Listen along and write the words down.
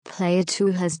Player 2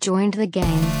 has joined the game.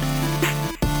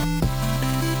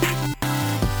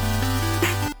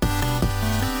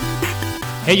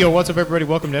 Hey, yo, what's up, everybody?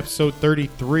 Welcome to episode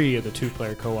 33 of the Two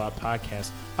Player Co-op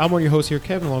Podcast. I'm one of your hosts here,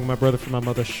 Kevin, along with my brother from my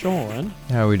mother, Sean.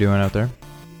 How are we doing out there?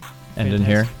 And Fantastic. in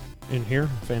here? In here?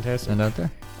 Fantastic. And out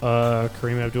there?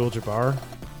 Kareem Abdul-Jabbar.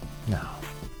 No.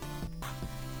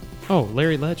 Oh,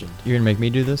 Larry Legend. You're going to make me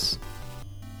do this?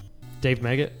 Dave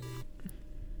Meggett.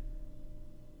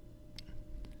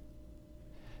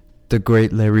 The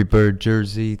great Larry Bird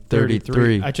jersey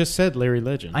 33. I just said Larry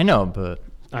Legend. I know, but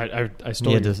I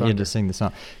stole you your had to sing the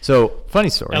song. So, funny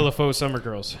story. LFO Summer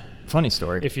Girls. Funny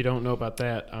story. If you don't know about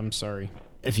that, I'm sorry.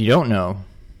 If you don't know,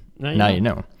 now you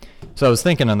know. So I was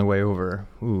thinking on the way over,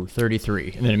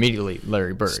 33, and then immediately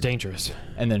Larry Bird. It's dangerous.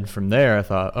 And then from there I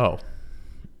thought,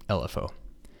 LFO.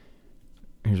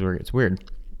 Here's where it gets weird.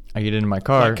 I get into my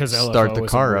car, start the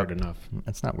car up. Enough.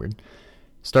 That's not weird.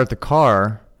 Start the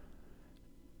car,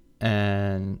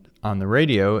 and on the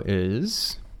radio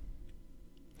is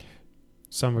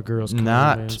Summer Girls.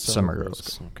 Not Summer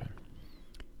Girls. Okay.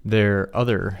 Their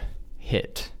other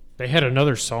hit. They had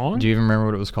another song? Do you even remember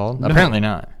what it was called? No. Apparently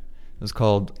not. It was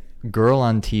called Girl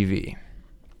on TV.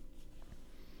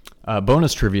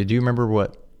 Bonus trivia. Do you remember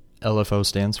what LFO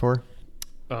stands for?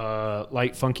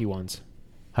 Light Funky Ones.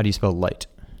 How do you spell light?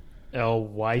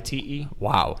 Lyte.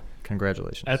 Wow.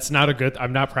 Congratulations. That's not a good...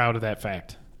 I'm not proud of that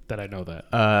fact that I know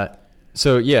that.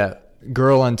 So, yeah,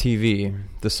 Girl on TV,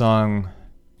 the song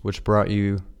which brought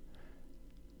you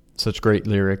such great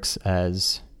lyrics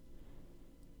as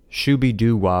Shooby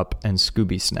Doo Wop and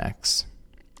Scooby Snacks.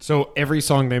 So every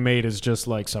song they made is just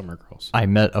like Summer Girls. I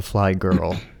met a fly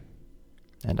girl,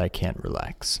 and I can't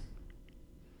relax.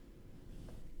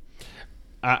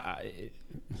 I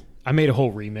made a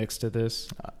whole remix to this.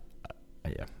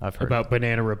 Yeah, I've heard about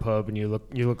Banana Repub, and you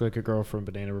look like a girl from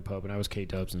Banana Repub, and I was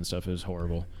K-Dubs and stuff. It was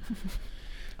horrible.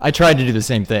 I tried to do the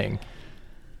same thing.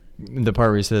 The part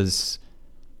where he says,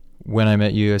 "When I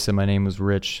met you, I said my name was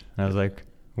Rich." And I was like,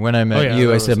 "When I met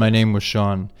you, I said my name was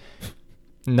Sean."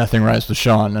 Nothing rhymes with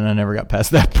Sean, and I never got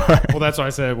past that part. Well, that's why I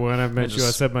said, when I met you, I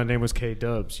said my name was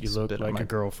K-Dubs. You look like a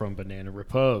girl from Banana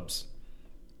Repubs.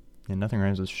 Yeah, nothing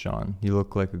rhymes with Sean. You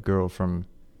look like a girl from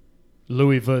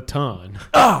Louis Vuitton.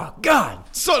 Oh, God!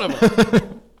 Son of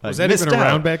a... Was that even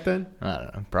around back then? I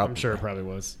don't know. Probably. I'm sure it probably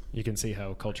was. You can see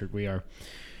how cultured we are.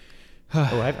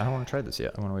 I don't want to try this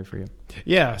yet. I want to wait for you.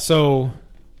 Yeah, so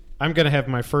I'm going to have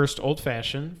my first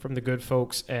old-fashioned from the good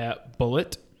folks at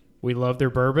Bullet. We love their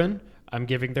bourbon. I'm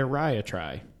giving their rye a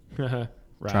try. Rye.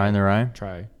 Trying the rye?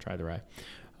 Try the rye.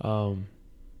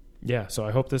 Yeah, so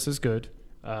I hope this is good.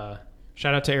 Shout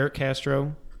out to Eric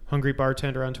Castro, Hungry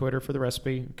Bartender on Twitter for the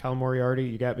recipe. Cal Moriarty,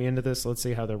 you got me into this. Let's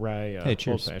see how the rye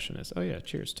old-fashioned is. Oh, yeah,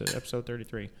 cheers to episode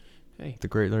 33. Hey. The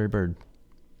great Larry Bird.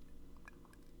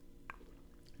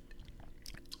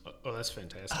 Oh, that's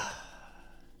fantastic.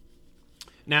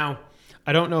 Now,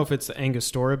 I don't know if it's the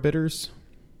Angostura bitters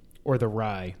or the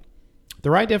rye. The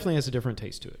rye definitely has a different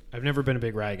taste to it. I've never been a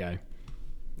big rye guy.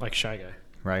 Like Shy Guy.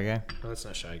 Rye guy? No, that's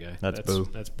not Shy Guy. That's Boo.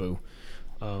 That's Boo.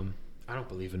 I don't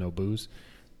believe in no booze.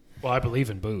 Well, I believe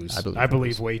in booze. I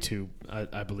believe way too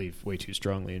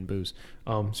strongly in booze.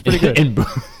 It's pretty good. in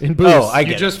booze. Oh, I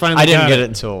get just it. finally I didn't got get it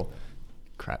until...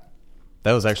 Crap.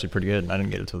 That was actually pretty good. I didn't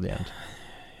get it until the end.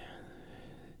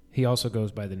 He also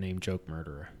goes by the name Joke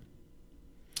Murderer.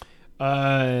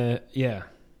 Yeah.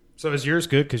 So is yours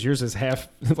good? Because yours is half,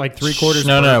 like 3/4.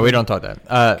 No, we don't talk that.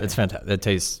 Okay. It's fantastic. It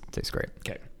tastes great.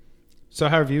 Okay. So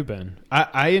how have you been?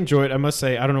 I enjoyed, I must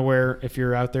say, I don't know if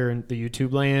you're out there in the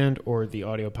YouTube land or the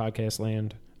audio podcast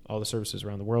land, all the services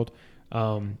around the world.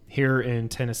 Here in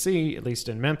Tennessee, at least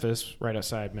in Memphis, right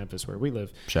outside Memphis where we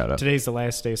live. Shout out. Today's the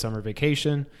last day of summer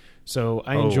vacation. So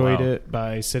I enjoyed it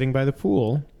by sitting by the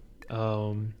pool,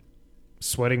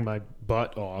 sweating my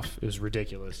butt off. It was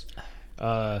ridiculous.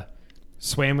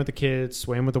 Swam with the kids,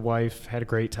 swam with the wife, had a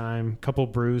great time. Couple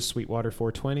brews, Sweetwater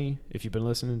 420. If you've been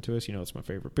listening to us, you know it's my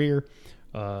favorite beer.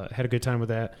 Had a good time with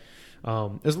that.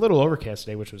 It was a little overcast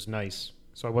today, which was nice.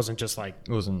 So I wasn't just like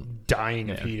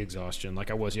dying of heat exhaustion like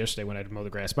I was yesterday when I had to mow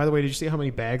the grass. By the way, did you see how many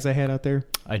bags I had out there?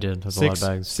 I did. That's a lot of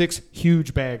bags. 6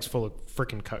 huge bags full of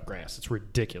freaking cut grass. It's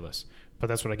ridiculous. But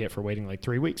that's what I get for waiting like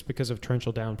 3 weeks because of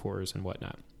torrential downpours and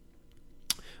whatnot.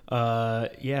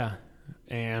 Yeah.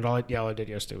 And all I did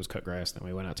yesterday was cut grass. Then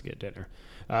we went out to get dinner.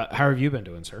 How have you been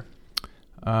doing, sir?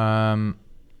 I've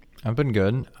been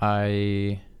good.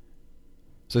 I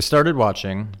started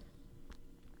watching.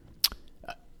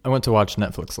 I went to watch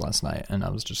Netflix last night, and I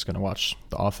was just going to watch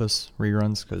The Office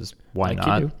reruns because why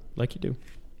not? Like you do.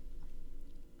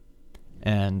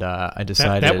 And I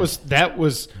decided that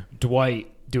was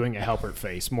Dwight doing a Halpert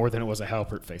face more than it was a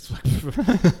Halpert face.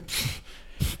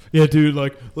 Yeah, dude,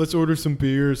 like, let's order some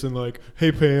beers and, like,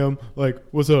 hey, Pam, like,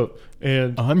 what's up?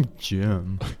 And I'm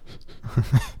Jim.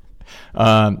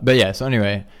 But yeah, so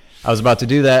anyway, I was about to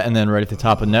do that, and then right at the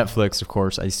top of Netflix, of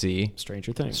course, I see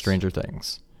Stranger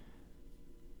Things.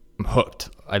 I'm hooked.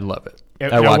 I love it.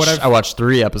 Now, I watched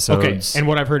 3 episodes. Okay, and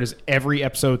what I've heard is every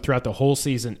episode throughout the whole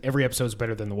season, every episode is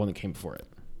better than the one that came before it.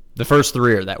 The first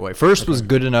 3 are that way. First was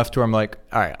good enough to where I'm like,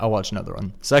 all right, I'll watch another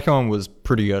one. Second one was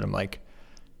pretty good. I'm like,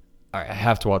 all right, I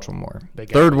have to watch one more.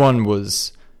 Third one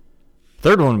was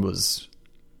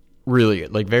really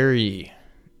good, like very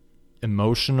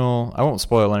emotional. I won't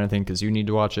spoil anything because you need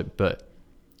to watch it, but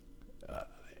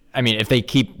I mean, if they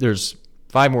there's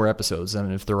 5 more episodes,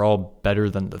 and if they're all better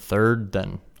than the third,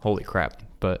 then holy crap.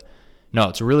 But no,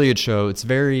 it's a really good show. It's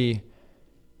very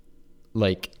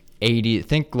like 80.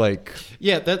 Think like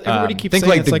that everybody keeps think saying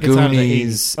like it's the like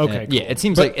Goonies. It's out of the 80s. Okay, cool. Yeah, it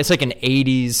seems like it's like an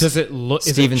 80s. Does it look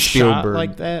Steven Spielberg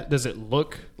like that? Does it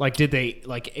look like, did they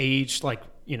like age like,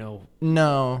 you know,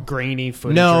 no grainy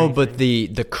footage? No, but the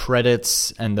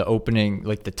credits and the opening,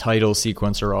 like the title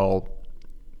sequence, are all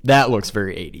that looks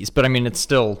very 80s. But I mean, it's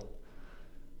still,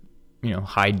 you know,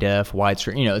 high def,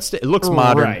 widescreen. You know, it looks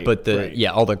modern, right, but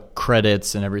all the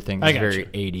credits and everything is very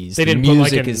 80s. The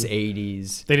music is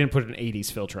 80s. They didn't put an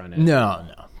 80s filter on it. No.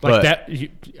 Like that.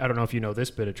 I don't know if you know this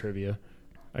bit of trivia.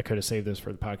 I could have saved this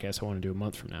for the podcast I want to do a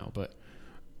month from now, but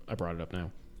I brought it up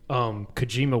now.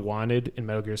 Kojima wanted in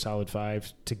Metal Gear Solid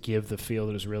 5 to give the feel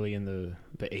that was really in the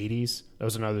 80s. That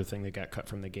was another thing that got cut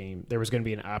from the game. There was going to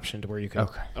be an option to where you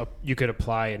could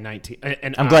apply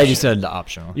I'm glad you said the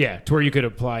optional. Yeah, to where you could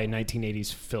apply a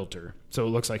 1980s filter, so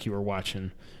it looks like you were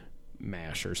watching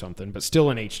MASH or something, but still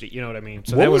in HD. You know what I mean?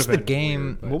 So what that was would the have been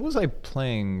game? weird, what was I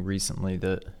playing recently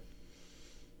that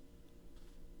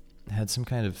had some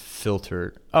kind of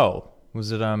filter? Oh,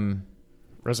 was it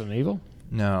Resident Evil?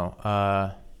 No.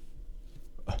 Oh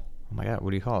my God, what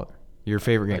do you call it? Your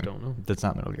favorite game? I don't know. That's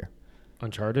not Metal Gear.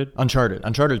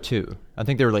 Uncharted 2. I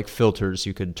think there were like filters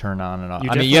you could turn on and off.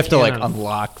 You have to like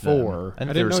unlock 4. I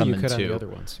didn't know some you could in on 2. the other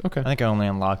ones. Okay. I think I only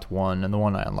unlocked 1, and the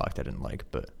one I unlocked I didn't like,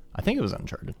 but I think it was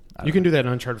Uncharted. You can do that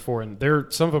in Uncharted 4,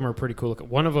 and some of them are pretty cool.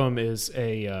 One of them is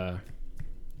a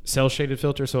cell shaded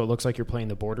filter, so it looks like you're playing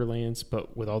the Borderlands,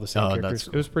 but with all the same characters. That's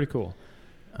cool. It was pretty cool.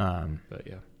 But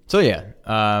yeah. So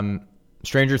yeah,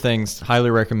 Stranger Things,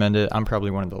 highly recommend it. I'm probably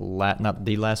one of the not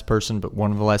the last person, but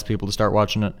one of the last people to start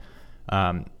watching it.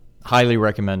 Highly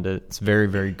recommend it. It's very,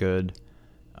 very good.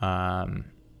 And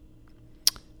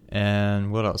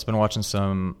what else? Been watching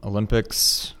some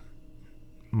Olympics.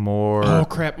 More. Oh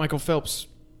crap! Michael Phelps.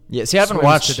 Yeah. See, I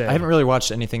haven't really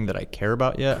watched anything that I care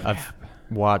about yet. Crap. I've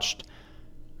watched.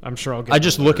 I'm sure I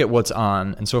just look at what's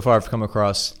on, and so far I've come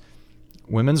across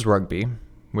women's rugby,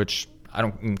 which I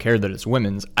don't even care that it's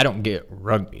women's. I don't get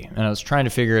rugby. And I was trying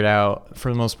to figure it out.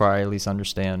 For the most part, I at least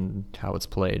understand how it's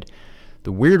played.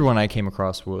 The weird one I came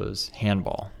across was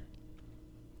handball.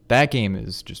 That game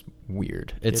is just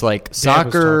weird. It's like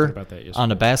soccer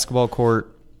on a basketball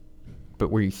court, but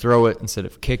where you throw it instead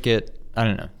of kick it. I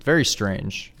don't know. Very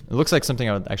strange. It looks like something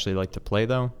I would actually like to play,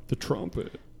 though. The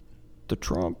trumpet.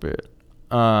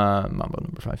 Mambo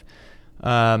number 5.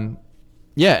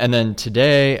 Yeah, and then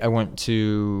today I went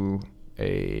to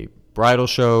a bridal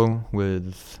show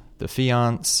with the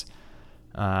fiance.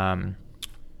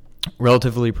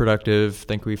 Relatively productive.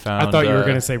 Think we found. I thought you were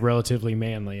going to say relatively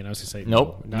manly, and I was going to say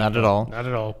nope, not at all. Not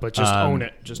at all. But just own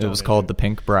it. It was called the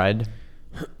Pink Bride.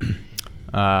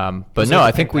 But no,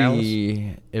 I think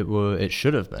it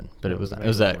should have been, but it was not. It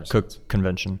was at Cook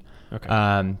Convention. Okay.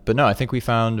 But no, I think we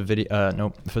found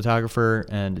a photographer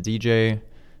and a DJ,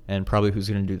 and probably who's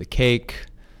going to do the cake.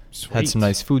 Sweet. Had some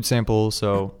nice food samples,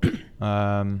 so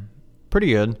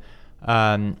pretty good.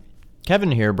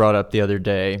 Kevin here brought up the other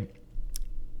day,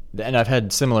 and I've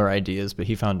had similar ideas, but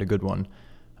he found a good one,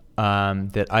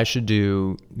 that I should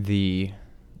do the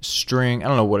string, I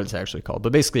don't know what it's actually called,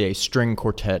 but basically a string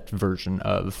quartet version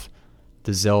of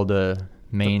the Zelda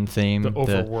main theme. The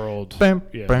overworld.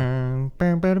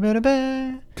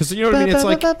 Because you know what I mean? It's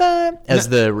like as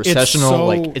the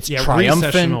recessional, it's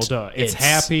triumphant. It's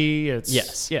happy. It's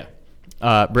yes. Yeah.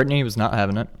 Brittany was not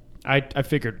having it. I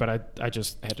figured, but I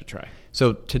just had to try.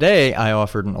 So today I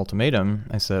offered an ultimatum.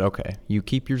 I said, okay, you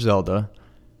keep your Zelda,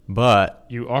 but...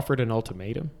 You offered an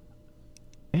ultimatum?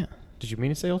 Yeah. Did you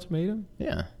mean to say ultimatum?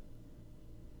 Yeah.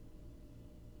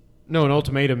 No, an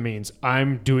ultimatum means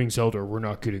I'm doing Zelda, we're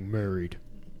not getting married.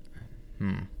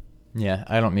 Yeah,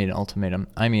 I don't mean an ultimatum.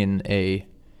 I mean a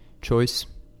choice.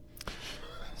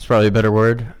 It's probably a better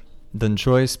word than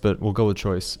choice, but we'll go with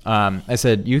choice. I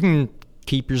said, you can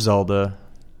keep your Zelda.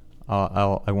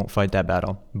 I won't fight that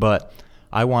battle. But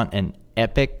I want an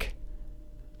epic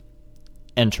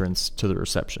entrance to the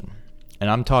reception. And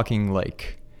I'm talking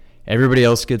like everybody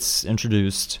else gets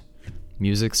introduced,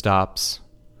 music stops,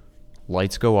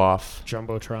 lights go off.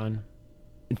 Jumbotron.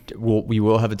 We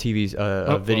will have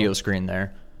a video screen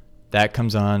there. That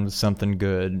comes on with something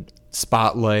good.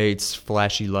 Spotlights,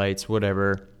 flashy lights,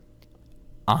 whatever.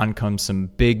 On comes some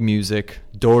big music.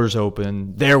 Doors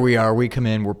open. There we are. We come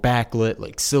in. We're backlit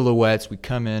like silhouettes. We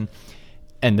come in.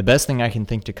 And the best thing I can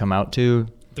think to come out to...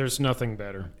 There's nothing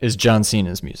better. ...is John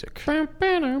Cena's music.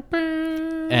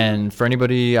 And for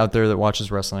anybody out there that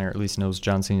watches wrestling or at least knows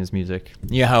John Cena's music,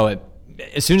 you know how it...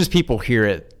 As soon as people hear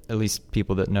it, at least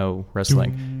people that know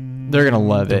wrestling, they're going to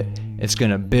love it. It's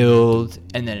going to build,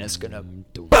 and then it's going to...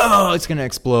 Boom! It's going to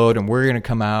explode, and we're going to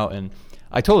come out. And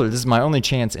I told her this is my only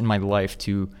chance in my life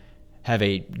to have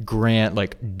a grand,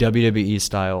 like,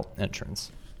 WWE-style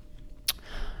entrance.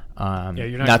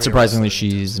 You're not surprisingly,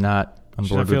 she's not on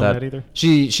board with that either.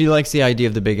 She likes the idea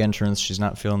of the big entrance. She's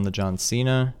not feeling the John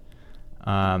Cena.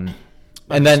 But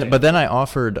then I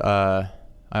offered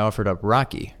up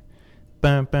Rocky.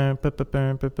 You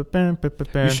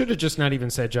should have just not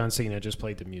even said John Cena, just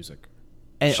played the music.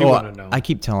 And, she wouldn't know. I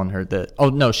keep telling her that. Oh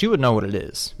no, she would know what it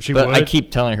is. She but would? I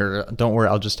keep telling her, "Don't worry,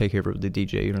 I'll just take care of the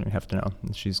DJ. You don't even have to know."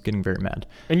 And she's getting very mad.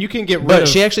 And you can get rid But of...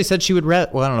 she actually said she would.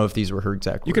 Well, I don't know if these were her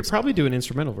exact words. You could probably do an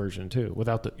instrumental version too,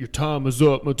 without the "Your time is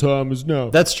up, my time is now."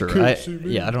 That's true. Can't see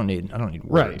me. I don't need words.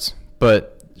 Right.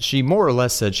 But she more or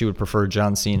less said she would prefer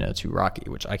John Cena to Rocky,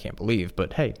 which I can't believe.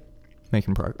 But hey,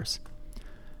 making progress.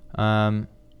 So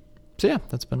yeah,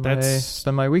 that's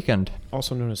been my weekend.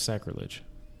 Also known as sacrilege.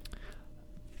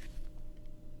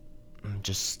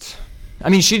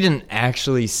 She didn't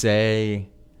actually say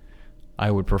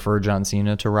I would prefer John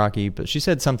Cena to Rocky, but she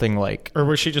said something like... Or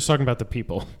was she just talking about the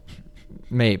people?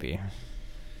 Maybe.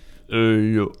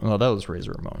 Well, that was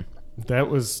Razor Ramon. That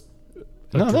was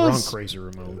drunk Razor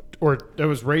Ramon. Or that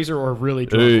was Razor or really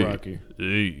drunk Rocky.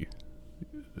 Hey,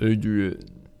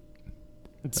 Adrian.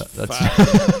 It's fine.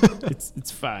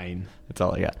 it's fine. That's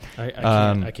all I got.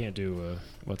 I can't do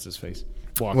what's his face.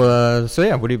 Walker. Well, so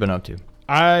yeah, what have you been up to?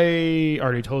 I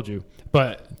already told you,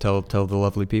 but tell the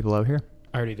lovely people out here.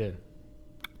 I already did.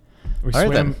 We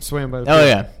swam by the pool. Oh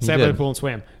yeah, sat by the pool and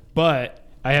swam. But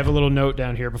I have a little note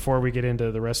down here before we get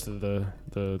into the rest of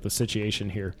the situation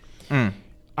here. I'm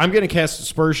going to cast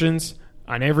aspersions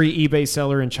on every eBay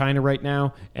seller in China right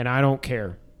now, and I don't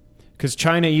care because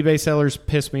China eBay sellers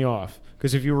piss me off.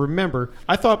 Because if you remember,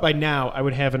 I thought by now I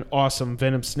would have an awesome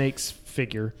Venom Snakes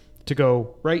figure to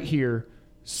go right here,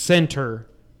 center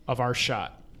of our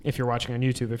shot. If you're watching on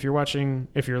YouTube, if you're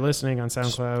listening on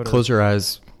SoundCloud, close your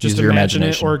eyes, just use your imagine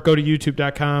imagination. it, or go to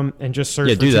YouTube.com and just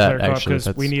search for do that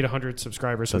because we need 100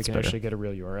 subscribers so we can actually get a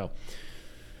real URL.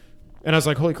 And I was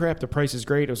like, holy crap, the price is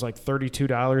great. It was like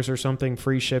 $32 or something,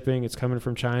 free shipping. It's coming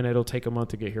from China. It'll take a month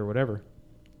to get here, whatever.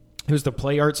 It was the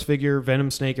Play Arts figure,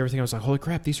 Venom Snake, everything. I was like, holy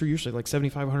crap, these are usually like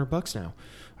 $7,500 now.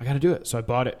 I got to do it. So I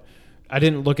bought it. I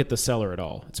didn't look at the seller at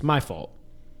all. It's my fault.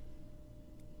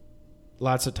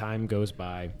 Lots of time goes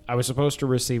by. I was supposed to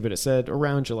receive it. It said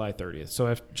around July 30th. So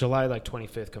if July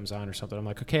 25th comes on or something, I'm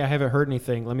like, okay, I haven't heard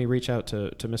anything. Let me reach out to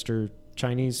Mr.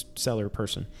 Chinese seller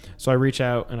person. So I reach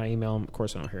out and I email him. Of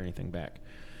course, I don't hear anything back.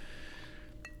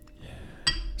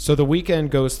 So the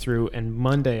weekend goes through, and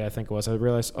Monday, I think it was, I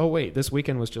realized, oh, wait, this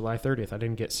weekend was July 30th. I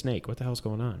didn't get Snake. What the hell's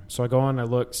going on? So I go on, I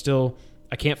look. Still,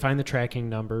 I can't find the tracking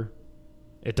number.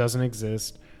 It doesn't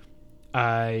exist.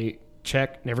 I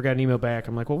check, never got an email back.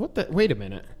 I'm like, well, wait a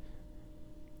minute.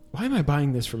 Why am I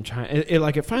buying this from China?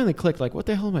 It finally clicked, like, what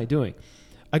the hell am I doing?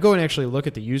 I go and actually look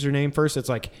at the username first. It's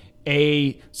like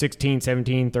A16,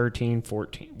 17, 13,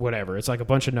 14, whatever. It's like a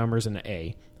bunch of numbers and an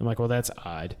A. I'm like, well, that's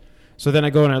odd. So then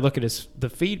I go and I look at the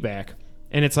feedback,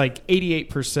 and it's like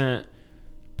 88%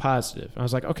 positive. I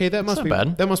was like, okay, that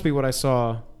must be what I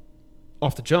saw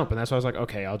off the jump, and that's why I was like,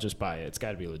 okay, I'll just buy it. It's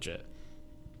got to be legit.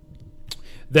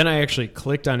 Then I actually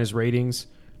clicked on his ratings,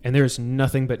 and there's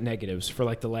nothing but negatives for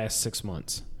like the last 6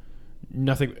 months.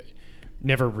 Nothing,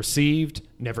 never received,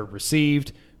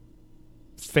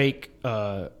 fake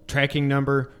tracking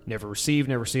number, never received.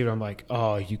 I'm like,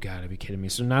 oh, you gotta be kidding me.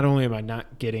 So not only am I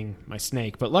not getting my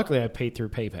Snake, but luckily I paid through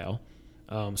PayPal.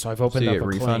 So I've opened up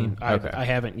a claim. Okay. I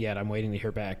haven't yet. I'm waiting to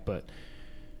hear back, but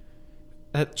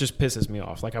that just pisses me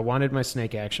off. Like, I wanted my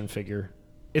Snake action figure.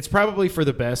 It's probably for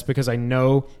the best because I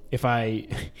know if I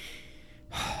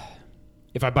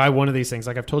buy one of these things,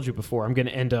 like I've told you before, I'm going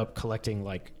to end up collecting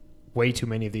like way too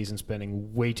many of these and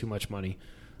spending way too much money.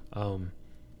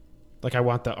 Like, I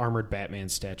want the armored Batman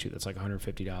statue that's like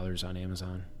 $150 on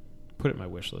Amazon. Put it in my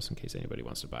wish list in case anybody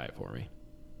wants to buy it for me.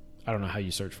 I don't know how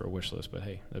you search for a wish list, but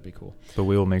hey, that'd be cool. But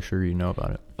we will make sure you know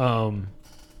about it.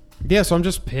 Yeah, so I'm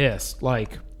just pissed.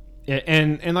 Like,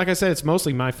 and like I said, it's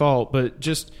mostly my fault. But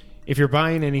just if you're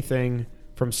buying anything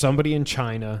from somebody in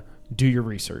China, do your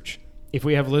research. If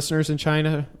we have listeners in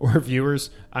China or viewers,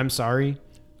 I'm sorry.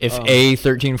 If A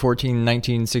 13, 14,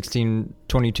 19, 16,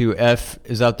 22F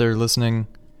is out there listening,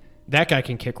 that guy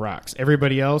can kick rocks.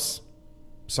 Everybody else,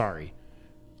 sorry.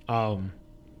 Yeah,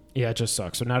 it just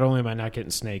sucks. So not only am I not getting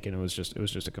Snake, and it was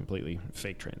just a completely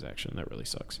fake transaction. That really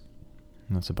sucks.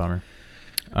 That's a bummer.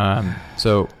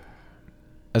 So,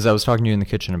 as I was talking to you in the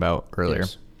kitchen about earlier,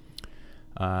 Yes.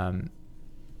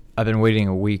 I've been waiting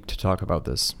a week to talk about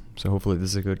this. So hopefully this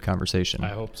is a good conversation. I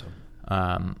hope so.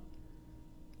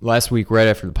 Last week, right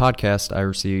after the podcast, I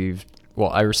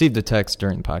received the text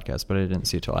during the podcast, but I didn't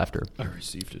see it till after. I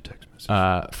received a text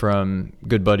message. From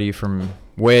good buddy from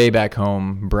way back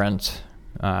home, Brent,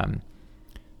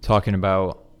 talking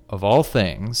about, of all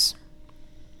things,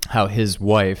 how his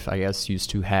wife, I guess, used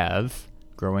to have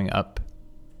growing up.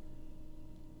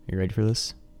 You ready for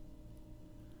this?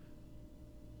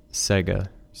 Sega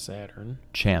Saturn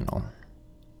Channel.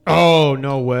 Oh,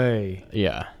 no way.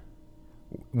 Yeah.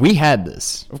 We had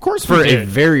this. Of course for we did. a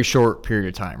very short period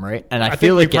of time, right? And I think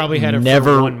feel we like probably had it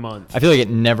never, for 1 month. I feel like it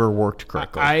never worked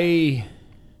correctly.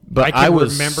 But I can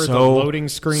was remember so the loading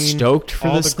screen, stoked for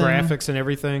all this the thing. graphics and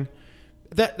everything.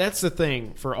 That's the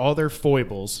thing. For all their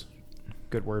foibles,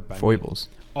 good word by me. Foibles.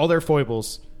 All their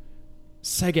foibles,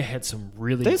 Sega had some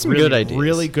really, They had some really, good ideas.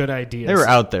 really good ideas. They were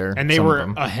out there, and they some of were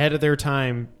them. ahead of their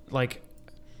time. Like,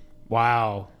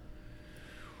 wow.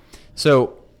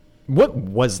 So, what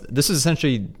was this? Is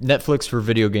essentially Netflix for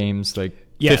video games, like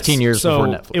Yes. 15 years so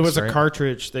before Netflix. it was right? a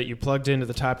cartridge that you plugged into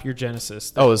the top of your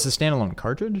Genesis. Oh, is this a standalone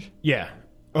cartridge? Yeah.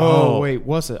 Oh. Oh, wait,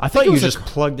 was it? I thought think you it was just a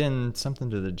plugged in something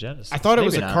to the Genesis. I thought it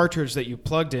was Maybe a not. cartridge that you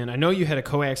plugged in. I know you had a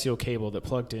coaxial cable that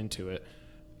plugged into it.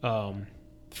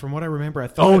 From what I remember, I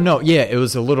thought. Oh no, yeah, it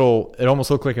was a little. It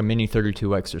almost looked like a mini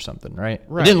 32X or something, right?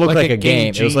 Right. It didn't look like a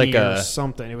game. It was like Genie or a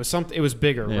something. It was something. It was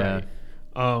bigger, Yeah.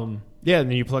 right? Yeah,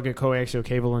 and then you plug a coaxial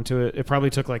cable into it. It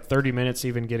probably took like 30 minutes to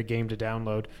even get a game to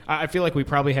download. I feel like we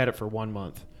probably had it for 1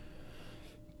 month.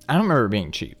 I don't remember it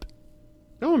being cheap.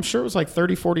 No, I'm sure it was like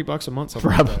 $30-$40 a month. Something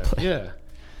like that. Probably. Yeah.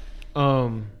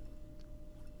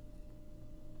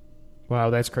 Wow,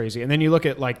 that's crazy. And then you look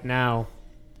at like now,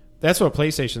 that's what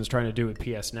PlayStation's trying to do with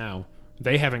PS Now.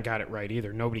 They haven't got it right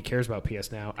either. Nobody cares about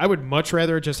PS Now. I would much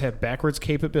rather just have backwards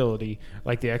capability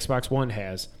like the Xbox One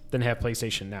has than have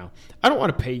PlayStation Now. I don't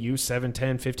want to pay you $7,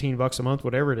 $10, $15 a month,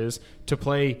 whatever it is, to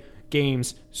play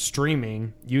games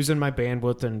streaming, using my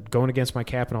bandwidth and going against my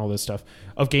cap and all this stuff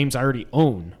of games I already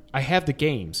own. I have the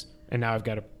games, and now I've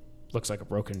got looks like a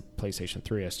broken PlayStation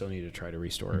 3. I still need to try to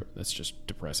restore it. That's just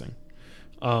depressing.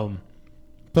 But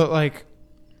like,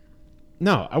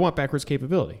 no, I want backwards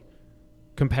capability.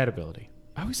 Compatibility.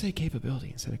 I always say capability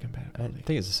instead of I compatibility.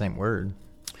 think it's the same word.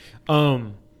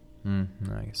 No,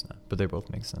 I guess not. But they both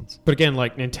make sense. But again,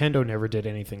 like Nintendo never did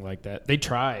anything like that. They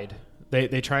tried.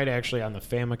 They tried actually on the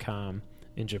Famicom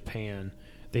in Japan.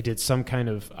 They did some kind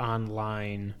of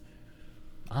online.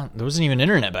 There wasn't even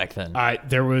internet back then.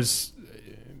 There was.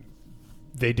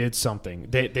 They did something.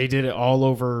 They did it all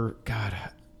over. God,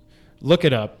 look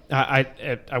it up.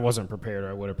 I wasn't prepared, or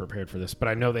I would have prepared for this. But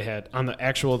I know they had on the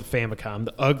actual Famicom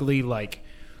the ugly like.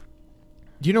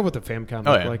 Do you know what the Famicom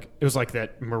looked like? It was like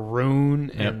that maroon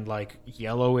and like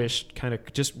yellowish kind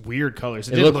of just weird colors.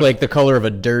 It looked like the color of a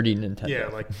dirty Nintendo. Yeah,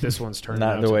 like this one's turned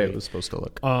Not out the to way be. it was supposed to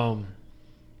look.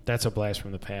 That's a blast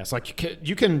from the past. Like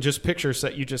you can just picture.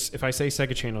 If I say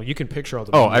Sega Channel, you can picture all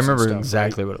the. Oh, menus I remember and stuff,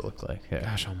 exactly right? what it looked like. Yeah.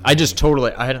 Gosh, oh I just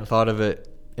totally. I hadn't thought of it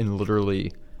in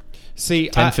literally See,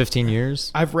 10, 15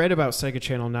 years. I've read about Sega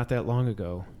Channel not that long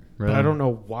ago, Really? but I don't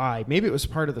know why. Maybe it was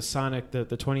part of the Sonic, the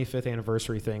 25th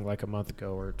anniversary thing, like a month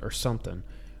ago or something.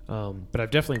 But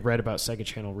I've definitely read about Sega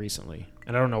Channel recently,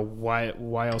 and I don't know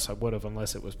why else I would have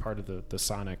unless it was part of the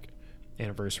Sonic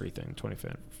anniversary thing,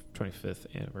 25th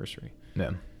anniversary.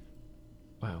 Yeah.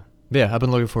 Wow. Yeah, I've been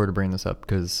looking forward to bringing this up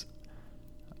because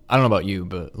I don't know about you,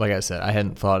 but like I said, I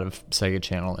hadn't thought of Sega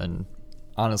Channel in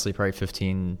honestly probably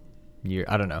 15 years.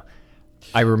 I don't know.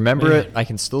 I remember it. I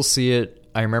can still see it.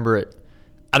 I remember it.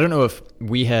 I don't know if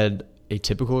we had a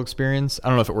typical experience. I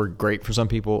don't know if it worked great for some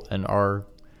people and our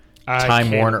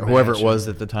Time Warner, whoever it was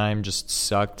at the time, just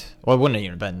sucked. Well, it wouldn't have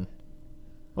even been.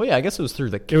 Well, yeah, I guess it was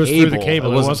through the cable. It was through the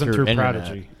cable. It wasn't through internet.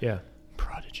 Prodigy. Yeah.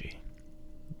 Prodigy.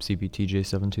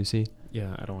 CBTJ72C.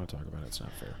 Yeah, I don't want to talk about it. It's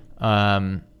not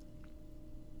fair.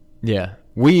 Yeah,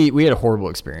 we had a horrible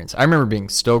experience. I remember being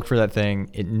stoked for that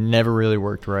thing. It never really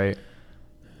worked right,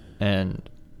 and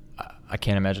I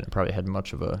can't imagine it probably had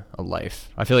much of a life.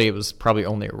 I feel like it was probably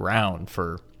only around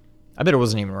for, I bet it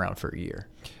wasn't even around for a year.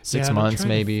 6 months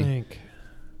maybe.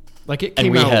 Like it came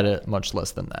and we out, had it much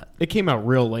less than that. It came out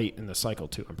real late in the cycle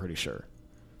too, I'm pretty sure.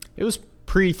 It was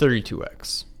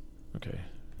pre-32X. Okay.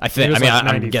 I think. Like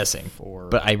I'm guessing.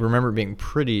 But I remember it being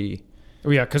pretty...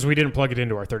 Oh, yeah, because we didn't plug it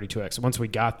into our 32X. Once we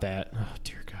got that... Oh,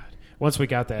 dear God. Once we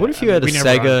got that... What if you had a Sega...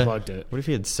 Sega... Unplugged it. What if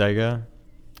you had Sega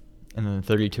and then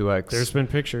 32X? There's been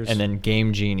pictures. And then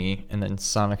Game Genie and then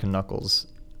Sonic and Knuckles.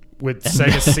 With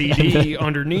Sega CD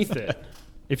underneath it.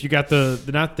 If you got the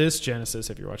not this Genesis,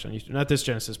 if you're watching on YouTube, not this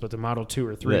Genesis, but the Model 2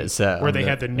 or 3, where they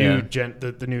had the new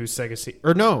the new Sega CD.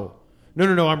 Or no,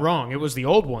 I'm wrong. It was the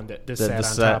old one that this sat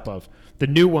on top of. The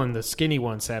new one, the skinny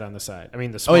one, sat on the side. I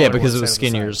mean, the smaller because one it was sat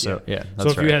skinnier. on the side. So So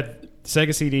if you had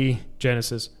Sega CD,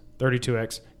 Genesis,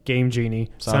 32X, Game Genie,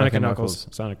 Sonic and Knuckles,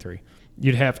 Sonic 3.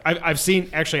 You'd have. I've seen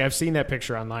that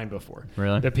picture online before.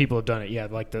 Really? That people have done it. Yeah,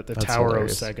 like the Tower O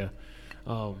Sega.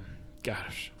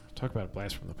 Gosh, talk about a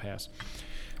blast from the past.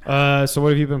 So what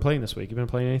have you been playing this week? You been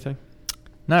playing anything?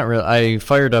 Not really. I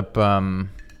fired up. No,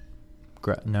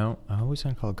 I always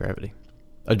want to call it Gravity.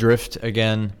 Adrift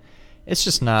again. It's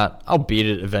just not. I'll beat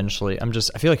it eventually. I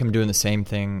feel like I'm doing the same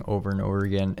thing over and over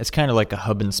again. It's kind of like a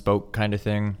hub and spoke kind of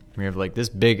thing. You have like this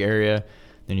big area,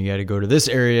 then you got to go to this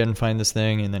area and find this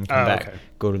thing, and then come back. Okay.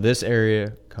 Go to this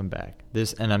area, come back.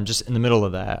 And I'm just in the middle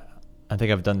of that. I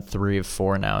think I've done 3 of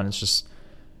 4 now, and it's just.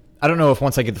 I don't know if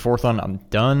once I get the 4th one, I'm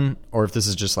done, or if this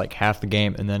is just like half the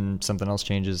game and then something else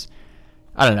changes.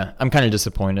 I don't know. I'm kind of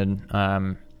disappointed.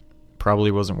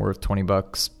 Probably wasn't worth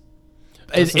 $20.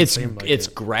 It's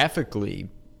graphically,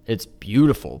 it's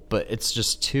beautiful, but it's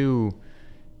just too.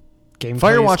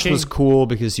 Firewatch was cool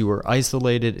because you were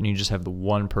isolated and you just have the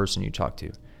one person you talk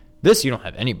to. This you don't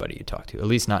have anybody you talk to, at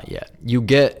least not yet.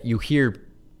 You hear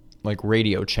like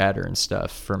radio chatter and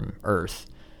stuff from Earth.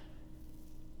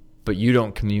 But you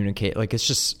don't communicate. Like, it's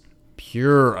just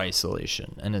pure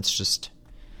isolation. And it's just...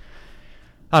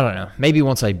 I don't know. Maybe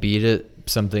once I beat it,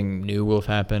 something new will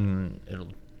happen.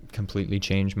 It'll completely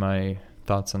change my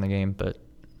thoughts on the game. But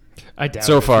I doubt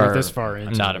so far, this far into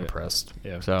I'm not it. impressed.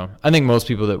 Yeah. So I think most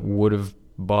people that would have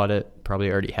bought it probably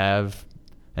already have.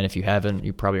 And if you haven't,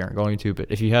 you probably aren't going to.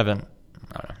 But if you haven't,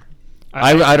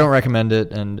 I don't know. I don't recommend it.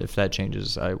 And if that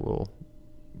changes, I will...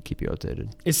 keep you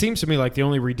updated. It seems to me like the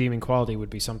only redeeming quality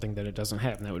would be something that it doesn't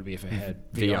have, and that would be if it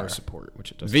had VR support, which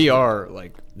it doesn't. VR,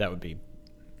 like that would be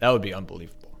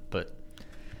unbelievable. But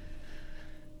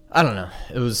I don't know.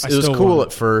 It was cool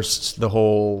at first, the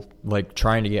whole like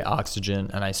trying to get oxygen,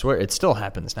 and I swear it still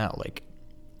happens now. Like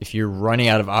if you're running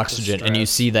out of oxygen and you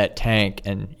see that tank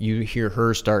and you hear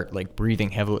her start like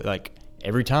breathing heavily, like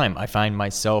every time I find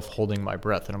myself holding my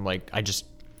breath, and I'm like,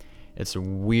 it's a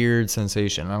weird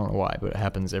sensation. I don't know why, but it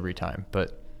happens every time.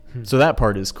 But so that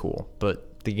part is cool.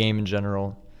 But the game in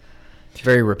general, it's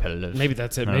very repetitive. Maybe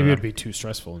that's it. Maybe it would be too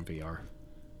stressful in VR.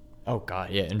 Oh God,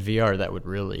 yeah. In VR, that would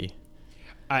really.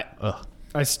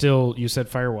 I still. You said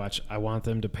Firewatch. I want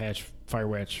them to patch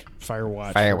Firewatch for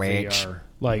VR.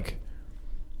 Like,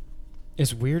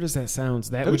 as weird as that sounds,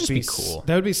 that would be cool.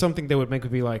 That would be something that would make me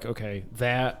be like, okay,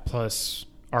 that plus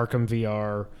Arkham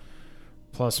VR.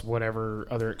 Plus whatever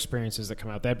other experiences that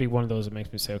come out, that'd be one of those that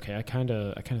makes me say, okay, I kind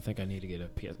of think I need to get a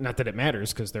PS. Not that it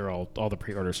matters because they're all the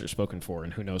pre-orders are spoken for,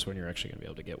 and who knows when you're actually going to be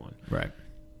able to get one. Right.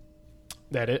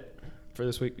 That it for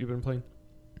this week? You've been playing?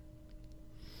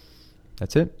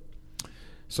 That's it.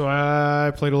 So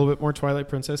I played a little bit more Twilight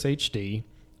Princess HD.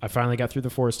 I finally got through the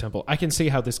Forest Temple. I can see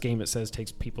how this game, it says,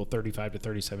 takes people 35 to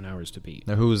 37 hours to beat.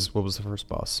 Now, what was the first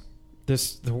boss?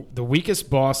 The weakest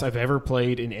boss I've ever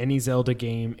played in any Zelda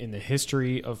game in the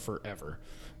history of forever.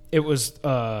 It was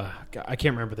I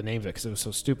can't remember the name of it because it was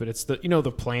so stupid. It's the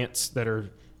the plants that are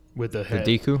with the head.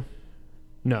 The Deku?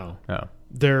 No. Oh.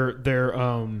 They're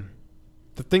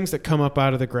the things that come up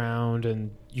out of the ground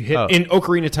and you hit in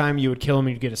Ocarina of Time. You would kill them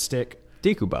and you'd get a stick.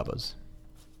 Deku Babas.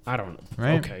 I don't know.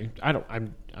 Right? Okay. I don't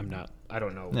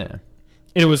know. Yeah. And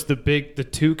it was the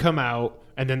 2 come out.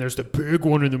 And then there's the big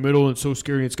one in the middle, and it's so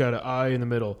scary. It's got an eye in the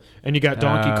middle, and you got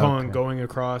Donkey Kong going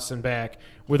across and back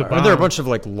with a bomb. Are there a bunch of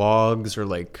like logs or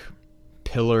like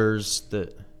pillars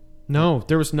that? No,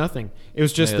 there was nothing. It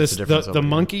was just the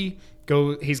monkey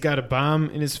he's got a bomb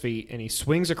in his feet, and he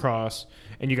swings across,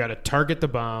 and you got to target the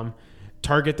bomb,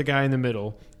 target the guy in the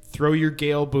middle, throw your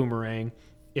Gale boomerang.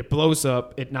 It blows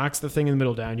up. It knocks the thing in the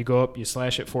middle down. You go up, you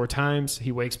slash it 4 times.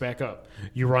 He wakes back up.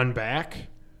 You run back.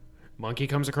 Monkey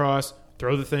comes across.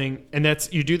 Throw the thing, and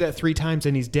you do that 3 times,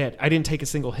 and he's dead. I didn't take a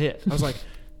single hit. I was like,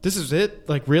 "This is it?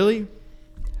 Like, really?"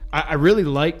 I really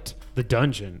liked the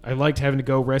dungeon. I liked having to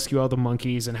go rescue all the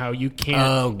monkeys and how you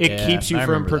can't. It keeps you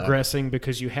from progressing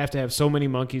because you have to have so many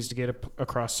monkeys to get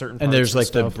across certain parts. And there's like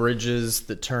stuff. the bridges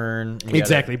that turn.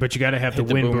 Exactly, but you got to have the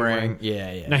wind boomerang.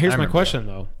 Yeah. Now here's my question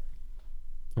though.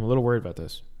 I'm a little worried about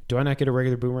this. Do I not get a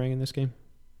regular boomerang in this game?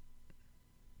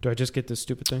 Do I just get this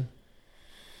stupid thing?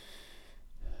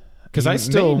 Because I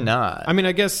still may not. I mean,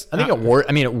 I guess I think it works.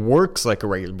 I mean, it works like a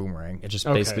regular boomerang. It just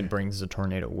basically brings a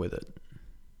tornado with it.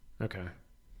 Okay.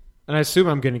 And I assume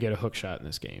I'm going to get a hook shot in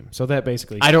this game. So that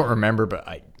basically... I don't remember, but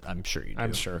I'm sure you do.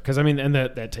 I'm sure. Because, I mean, and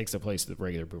that takes the place of the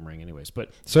regular boomerang anyways.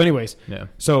 But so anyways, yeah.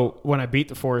 So when I beat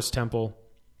the Forest Temple,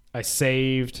 I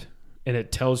saved, and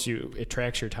it tells you, it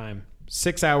tracks your time.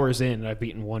 6 hours in, and I've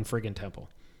beaten one friggin' temple.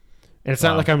 And it's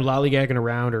not like I'm lollygagging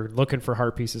around or looking for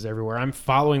heart pieces everywhere. I'm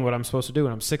following what I'm supposed to do,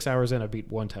 and I'm 6 hours in, I beat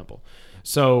one temple.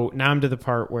 So now I'm to the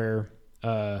part where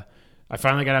I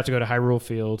finally got out to go to Hyrule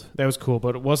Field. That was cool,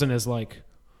 but it wasn't as like...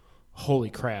 holy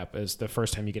crap as the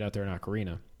first time you get out there in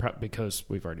Ocarina, because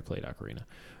we've already played Ocarina.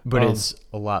 But it's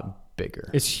a lot bigger.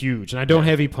 It's huge. And I don't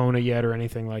have Epona yet or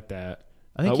anything like that.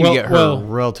 I think you get her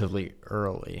relatively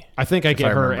early. I think I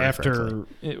get her after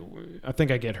I think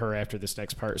I get her after this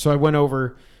next part. So I went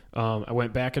over I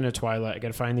went back into Twilight. I got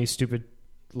to find these stupid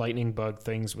lightning bug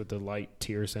things with the light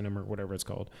tears in them or whatever it's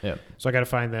called. Yeah. So I got to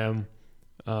find them,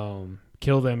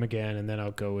 kill them again, and then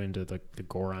I'll go into the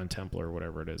Goron Temple or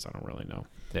whatever it is. I don't really know.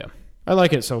 Yeah. I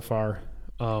like it so far.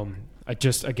 I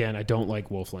don't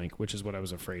like Wolf Link, which is what I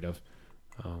was afraid of.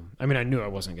 I mean, I knew I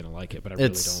wasn't going to like it, but I really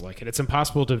don't like it. It's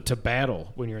impossible to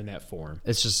battle when you're in that form.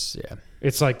 It's just, yeah.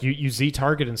 It's like you Z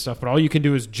target and stuff, but all you can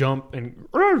do is jump and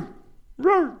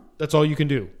that's all you can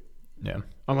do. Yeah.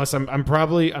 Unless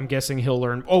I'm guessing he'll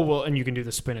learn. Oh, well, and you can do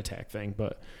the spin attack thing,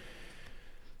 but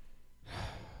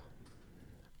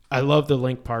I love the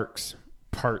Link parts.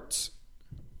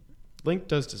 Link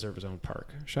does deserve his own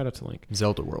park. Shout out to Link.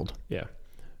 Zelda World. Yeah.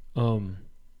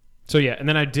 So yeah, and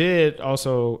then I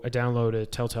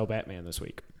downloaded Telltale Batman this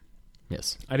week.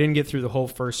 Yes. I didn't get through the whole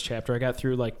first chapter. I got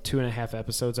through like 2.5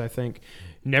 episodes, I think.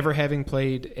 Never having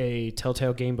played a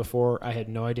Telltale game before, I had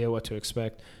no idea what to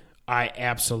expect. I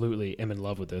absolutely am in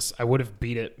love with this. I would have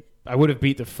beat it. I would have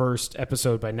beat the first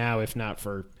episode by now if not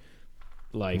for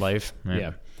life.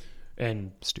 Yeah.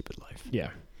 And stupid life. Yeah.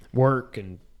 Work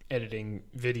and editing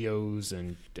videos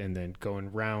and then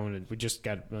going around, and we just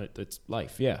got, it's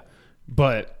life. Yeah.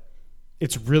 But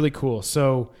it's really cool.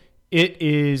 So it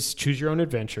is choose your own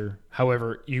adventure.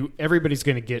 However, everybody's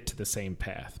going to get to the same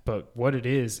path, but what it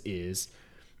is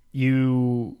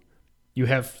you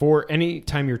have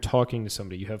anytime you're talking to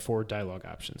somebody, you have 4 dialogue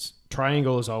options.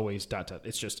 Triangle is always ...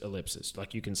 It's just ellipses.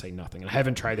 Like you can say nothing. And I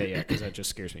haven't tried that yet because that just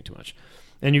scares me too much.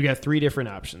 And you got 3 different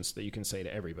options that you can say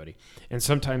to everybody. And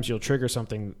sometimes you'll trigger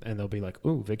something and they'll be like,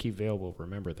 "Ooh, Vicky Vale will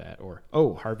remember that," or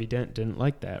 "Oh, Harvey Dent didn't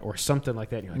like that," or something like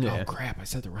that. And you're like, "Oh crap, I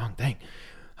said the wrong thing."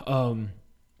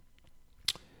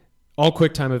 All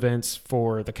quick time events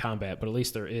for the combat, but at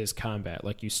least there is combat.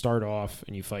 Like you start off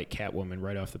and you fight Catwoman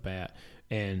right off the bat,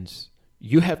 and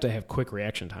you have to have quick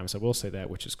reaction times. I will say that,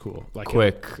 which is cool. Like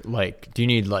quick, do you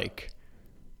need like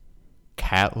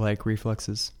cat-like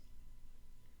reflexes?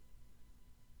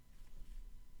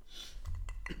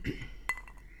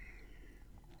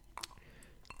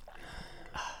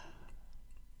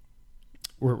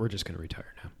 We're just going to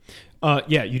retire now.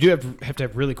 Yeah, you do have to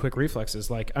have really quick reflexes.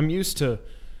 Like I'm used to.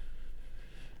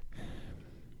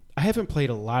 I haven't played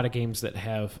a lot of games that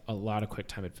have a lot of quick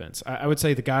time events. I would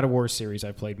say the God of War series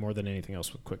I've played more than anything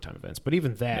else with quick time events. But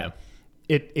even that,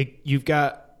 you've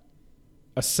got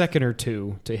a second or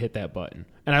two to hit that button.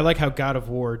 And I like how God of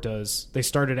War does. They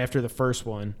started after the first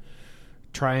one.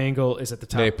 Triangle is at the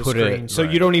top of the screen, so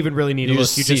you don't even really need to look. You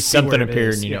just see something appear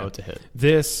and you know what to hit.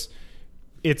 This,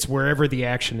 it's wherever the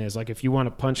action is. Like if you want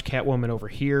to punch Catwoman over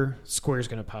here, square's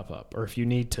going to pop up. Or if you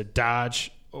need to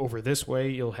dodge over this way,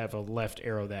 you'll have a left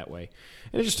arrow that way.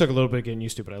 And it just took a little bit getting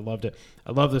used to, but I loved it.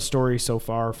 I love the story so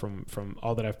far from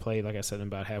all that I've played. Like I said, I'm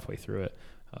about halfway through it.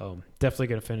 Definitely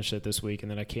going to finish it this week, and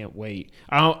then I can't wait.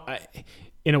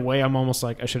 In a way, I'm almost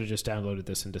like I should have just downloaded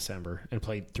this in December and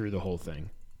played through the whole thing,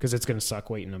 because it's going to suck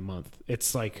waiting a month.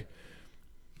 It's like,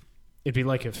 it'd be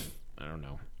like if, I don't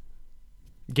know,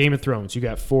 Game of Thrones, you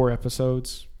got 4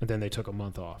 episodes, and then they took a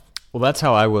month off. Well, that's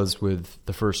how I was with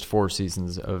the first 4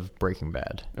 seasons of Breaking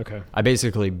Bad. Okay. I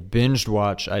basically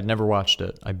I'd never watched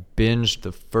it. I binged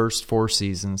the first 4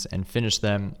 seasons and finished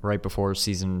them right before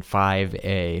season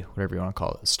 5A, whatever you want to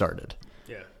call it, started.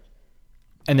 Yeah.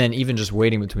 And then even just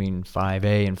waiting between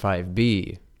 5A and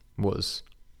 5B was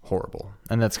horrible.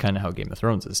 And that's kind of how Game of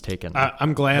Thrones is taken.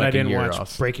 I'm glad I didn't watch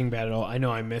off. Breaking Bad at all. I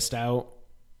know I missed out.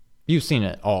 You've seen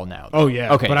it all now. Oh,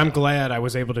 yeah. Okay. But I'm glad I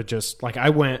was able to just, like, I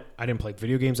didn't play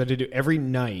video games. I did it every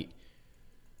night.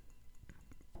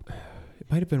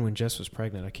 It might have been when Jess was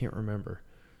pregnant. I can't remember.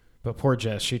 But poor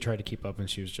Jess, she tried to keep up, and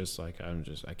she was just like,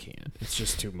 I can't. It's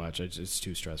just too much. It's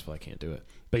too stressful. I can't do it.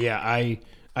 But, yeah,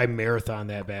 I marathon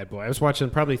that bad boy. I was watching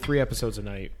probably 3 episodes a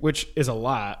night, which is a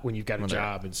lot when you've got a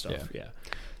job and stuff. Yeah.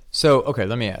 So, okay,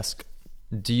 let me ask.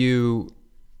 Do you...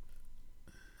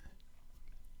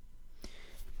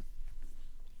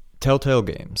 Telltale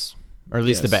Games, or at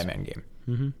least the Batman game.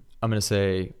 Mm-hmm. I'm going to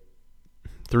say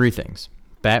 3 things.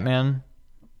 Batman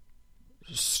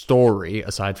story,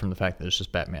 aside from the fact that it's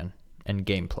just Batman, and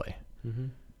gameplay. Mm-hmm.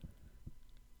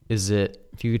 Is it,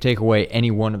 if you could take away any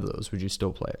one of those, would you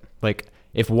still play it? Like,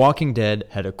 if Walking Dead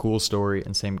had a cool story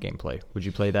and same gameplay, would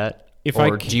you play that?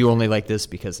 Or do you only like this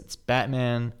because it's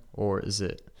Batman, or is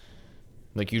it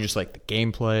like you just like the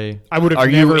gameplay? Are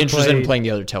you interested in playing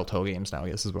the other Telltale games now, I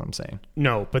guess is what I'm saying.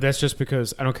 No, but that's just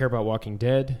because I don't care about Walking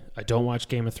Dead. I don't watch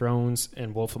Game of Thrones,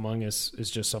 and Wolf Among Us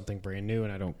is just something brand new,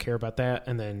 and I don't care about that.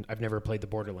 And then I've never played the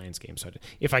Borderlands game. So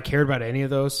if I cared about any of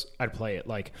those, I'd play it.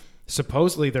 Like,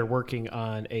 supposedly they're working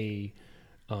on and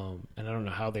I don't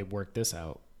know how they work this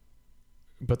out,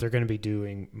 but they're going to be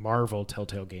doing Marvel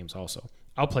Telltale games also.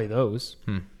 I'll play those.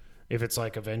 If it's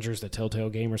like Avengers, the Telltale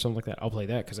game or something like that, I'll play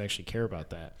that because I actually care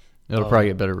about that. It'll probably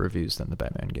get better reviews than the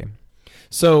Batman game.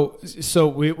 So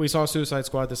we saw Suicide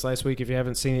Squad this last week. If you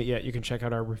haven't seen it yet, you can check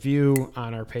out our review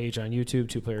on our page on YouTube,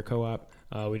 2-Player Co-op.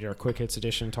 We did our Quick Hits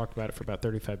edition, talked about it for about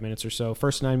 35 minutes or so.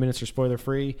 First 9 minutes are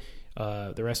spoiler-free.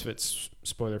 The rest of it's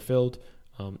spoiler-filled.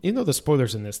 Even though the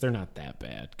spoilers in this, they're not that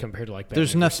bad compared to like Batman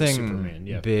There's nothing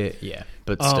Superman.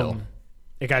 but still.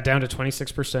 It got down to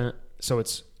 26%, so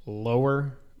it's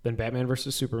lower than Batman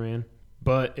versus Superman,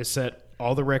 but it set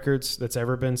all the records that's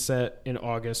ever been set in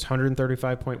August.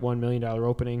 $135.1 million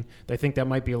opening. They think that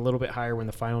might be a little bit higher when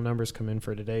the final numbers come in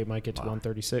for today. It might get to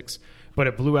 136, but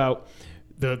it blew out.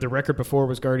 The record before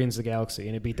was Guardians of the Galaxy,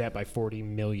 and it beat that by $40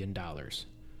 million.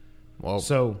 Whoa.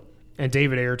 So, and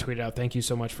David Ayer tweeted out, "Thank you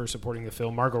so much for supporting the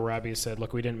film." Margot Robbie has said,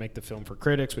 "Look, we didn't make the film for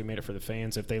critics. We made it for the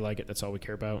fans. If they like it, that's all we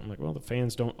care about." I'm like, well, the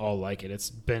fans don't all like it.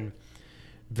 It's been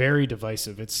very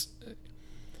divisive. It's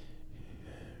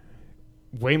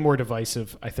way more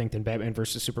divisive, I think, than Batman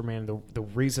versus Superman. The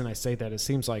reason I say that, it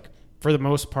seems like, for the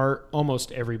most part,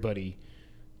 almost everybody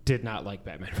did not like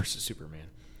Batman versus Superman.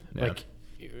 Yeah. Like,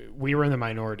 we were in the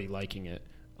minority liking it.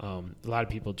 A lot of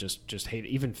people just hate it.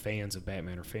 Even fans of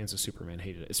Batman or fans of Superman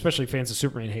hated it. Especially fans of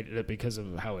Superman hated it because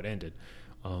of how it ended.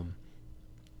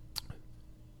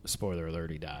 Spoiler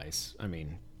alert, he dies. I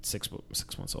mean, 6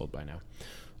 months old by now.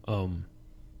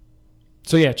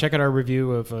 So yeah, check out our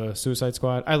review of Suicide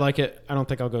Squad. I like it. I don't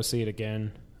think I'll go see it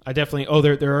again. I definitely. Oh,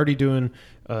 they're already doing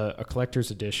a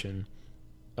collector's edition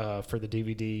for the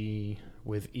DVD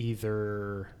with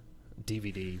either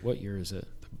DVD. What year is it?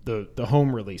 The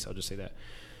home release. I'll just say that,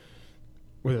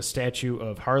 with a statue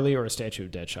of Harley or a statue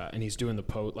of Deadshot, and he's doing the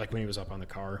pose like when he was up on the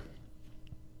car.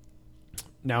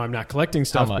 Now I'm not collecting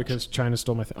stuff because China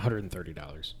stole my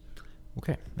 $130.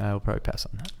 Okay, I'll probably pass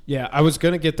on that. Yeah, I was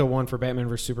gonna get the one for Batman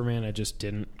vs Superman. I just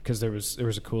didn't because there was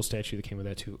a cool statue that came with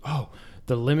that too. Oh,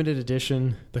 the limited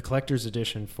edition, the collector's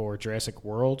edition for Jurassic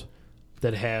World,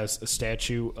 that has a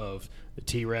statue of the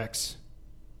T-Rex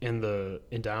and the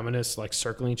Indominus like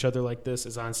circling each other like this,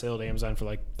 is on sale at Amazon for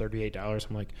like $38.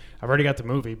 I'm like, I've already got the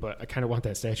movie, but I kind of want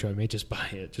that statue. I may just buy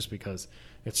it just because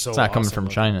it's so. It's not awesome coming from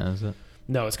China, is it?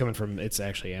 No, it's coming from. It's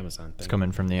actually Amazon thing. It's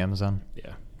coming from the Amazon.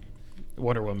 Yeah.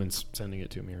 Wonder Woman's sending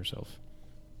it to me herself.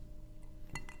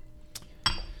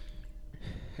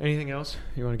 Anything else?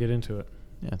 You want to get into it?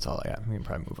 Yeah, that's all I got. We can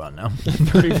probably move on now.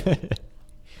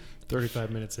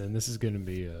 35 minutes in. This is going to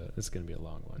be a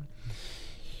long one.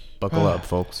 Buckle up,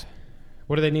 folks.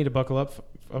 What do they need to buckle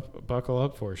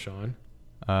up for, Sean?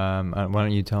 Why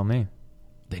don't you tell me?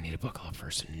 They need to buckle up for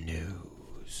some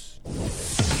news.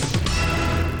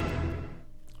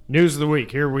 News of the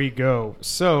week. Here we go.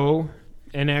 So,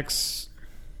 NX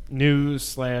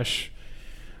news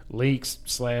 / leaks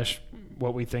 /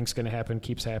 what we think is going to happen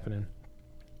keeps happening.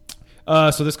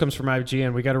 So this comes from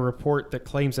IGN. We got a report that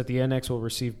claims that the NX will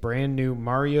receive brand new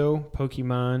Mario,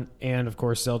 Pokemon, and of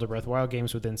course Zelda Breath of the Wild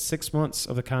games within 6 months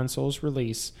of the console's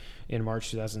release in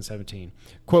March 2017.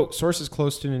 Quote, sources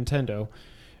close to Nintendo,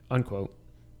 unquote.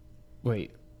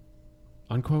 Wait.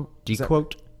 Unquote?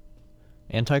 Dequote?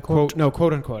 Anti-quote? Quote, no,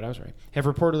 quote unquote, I was right. Have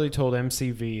reportedly told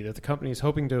MCV that the company is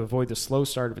hoping to avoid the slow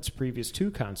start of its previous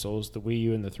 2 consoles, the Wii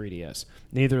U and the 3DS.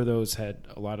 Neither of those had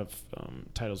a lot of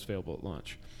titles available at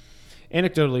launch.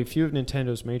 Anecdotally, few of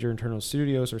Nintendo's major internal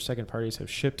studios or second parties have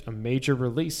shipped a major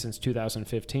release since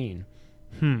 2015.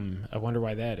 I wonder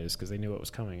why that is, because they knew it was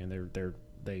coming, and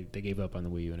they gave up on the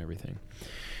Wii U and everything.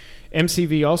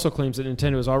 MCV also claims that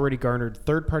Nintendo has already garnered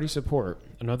third-party support,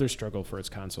 another struggle for its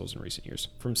consoles in recent years,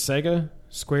 from Sega,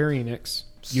 Square Enix,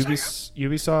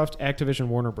 Ubisoft, Activision,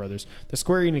 Warner Brothers. The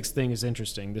Square Enix thing is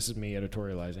interesting. This is me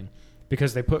editorializing,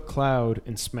 because they put Cloud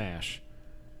in Smash.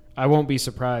 I won't be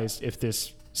surprised if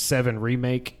this 7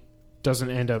 remake doesn't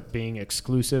end up being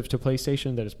exclusive to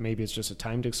PlayStation, that maybe it's just a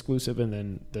timed exclusive, and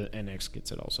then the NX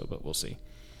gets it also, but we'll see.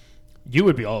 You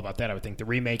would be all about that, I would think. The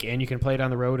remake, and you can play it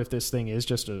on the road if this thing is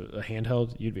just a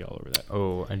handheld. You'd be all over that.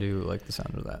 Oh, I do like the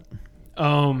sound of that.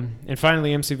 And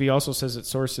finally, MCV also says that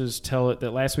sources tell it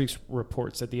that last week's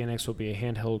reports that the NX will be a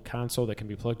handheld console that can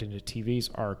be plugged into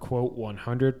TVs are, quote,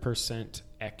 100%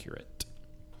 accurate.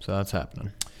 So that's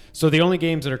happening. So the only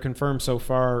games that are confirmed so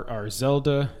far are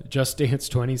Zelda, Just Dance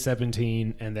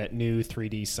 2017, and that new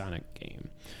 3D Sonic game.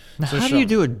 Now, so how do you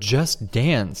do a Just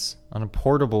Dance on a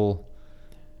portable?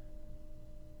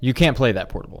 You can't play that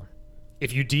portable.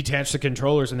 If you detach the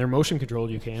controllers and they're motion controlled,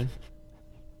 you can.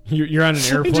 You're on an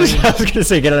airplane. I was going to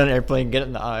say, get on an airplane, get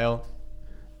in the aisle.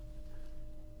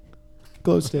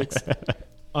 Glow sticks.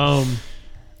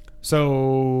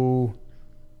 So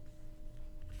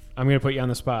I'm going to put you on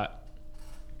the spot.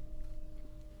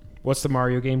 What's the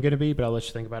Mario game going to be? But I'll let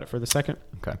you think about it for the second.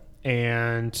 Okay.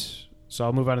 And so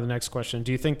I'll move on to the next question.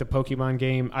 Do you think the Pokemon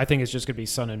game, I think it's just going to be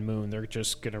Sun and Moon. They're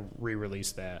just going to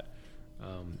re-release that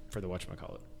for the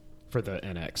whatchamacallit, for the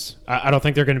NX. I don't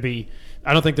think they're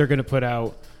going to put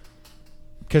out,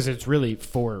 because it's really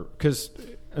because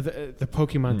the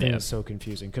Pokemon thing is so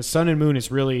confusing. Because Sun and Moon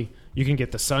is really, you can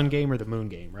get the Sun game or the Moon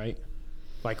game, right?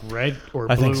 Like red or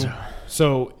blue. I think so.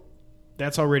 So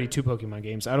that's already 2 Pokemon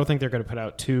games. I don't think they're going to put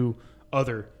out 2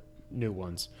 other new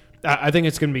ones. I think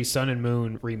it's going to be Sun and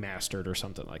Moon remastered or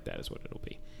something like that is what it'll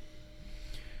be.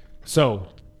 So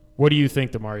what do you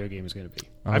think the Mario game is going to be?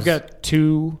 I've got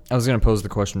 2. I was going to pose the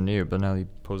question to you, but now you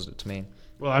posed it to me.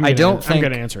 Well, I'm going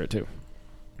to answer it too.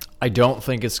 I don't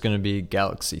think it's going to be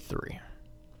Galaxy 3.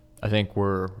 I think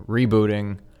we're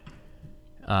rebooting.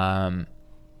 I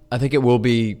think it will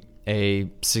be a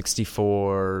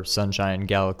 64 Sunshine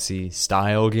Galaxy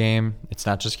style game. It's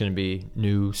not just going to be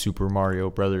new Super Mario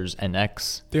Brothers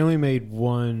NX. They only made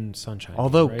one Sunshine.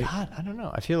 Although, game, right? God, I don't know.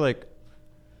 I feel like,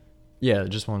 yeah,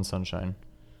 just one Sunshine.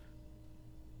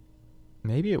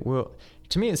 Maybe it will.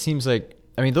 To me, it seems like,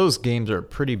 I mean, those games are a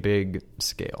pretty big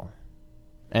scale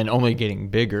and only getting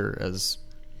bigger as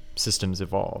systems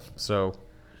evolve. So,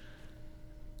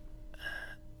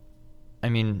 I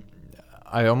mean,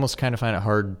 I almost kind of find it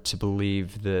hard to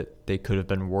believe that they could have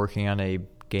been working on a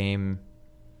game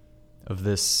of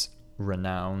this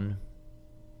renown,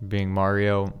 being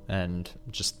Mario, and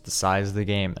just the size of the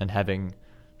game and having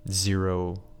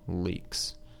 0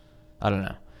 leaks. I don't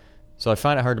know. So I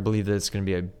find it hard to believe that it's going to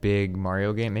be a big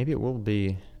Mario game. Maybe it will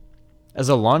be. As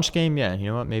a launch game, yeah, you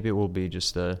know what? Maybe it will be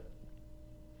just a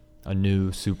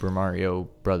new Super Mario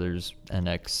Brothers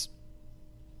NX.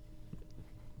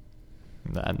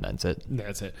 And that's it.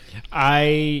 That's it.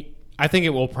 I think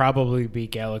it will probably be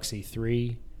Galaxy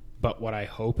 3, but what I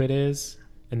hope it is,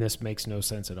 and this makes no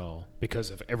sense at all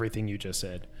because of everything you just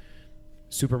said,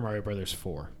 Super Mario Brothers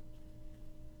 4.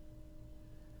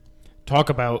 Talk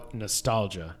about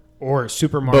nostalgia. Or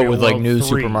Super Mario But with World like new 3.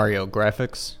 Super Mario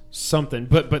graphics? Something.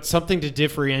 But something to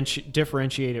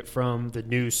differentiate it from the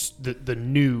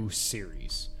new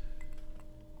series.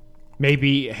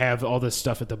 Maybe have all this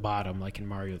stuff at the bottom like in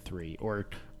Mario 3.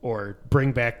 Or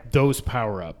bring back those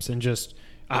power-ups. And just,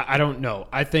 I don't know.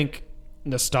 I think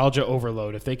nostalgia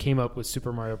overload, if they came up with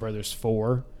Super Mario Brothers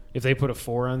 4, if they put a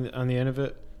 4 on the end of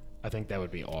it, I think that would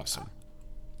be awesome.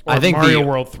 Or I think Mario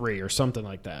World 3 or something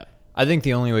like that. I think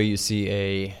the only way you see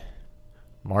a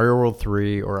Mario World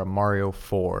 3 or a Mario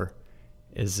 4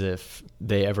 is if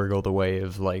they ever go the way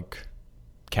of like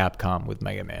Capcom with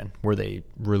Mega Man, where they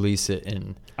release it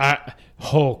in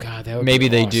oh god, that would maybe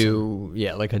be they awesome.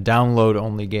 do like a download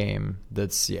only game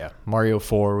that's Mario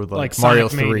 4 with like Sonic Mario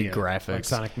 3 Mania, graphics. like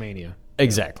Sonic Mania.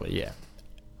 Exactly, yeah.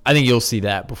 I think you'll see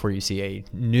that before you see a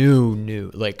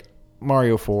new like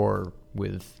Mario 4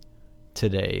 with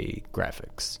today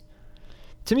graphics.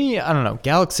 To me, I don't know.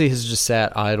 Galaxy has just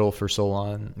sat idle for so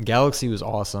long. Galaxy was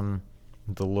awesome.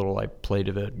 The little I played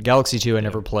of it. Galaxy 2 I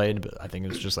never played, but I think it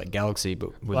was just like Galaxy, but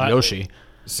with Yoshi.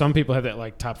 Some people have that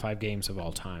like top 5 games of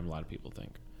all time, a lot of people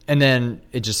think. And then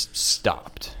it just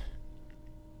stopped.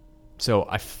 So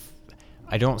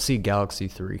I don't see Galaxy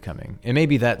 3 coming. It may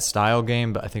be that style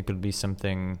game, but I think it'll be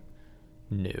something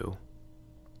new.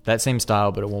 That same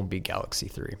style, but it won't be Galaxy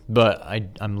 3. But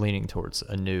I'm leaning towards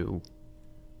a new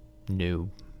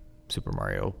Super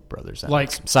Mario Brothers.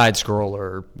 Like side scroll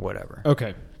or whatever.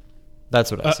 Okay. That's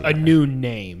what I see. A new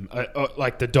name,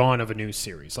 like the dawn of a new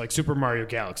series, like Super Mario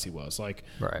Galaxy was, like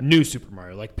new Super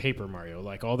Mario, like Paper Mario,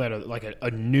 like all that, like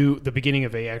the beginning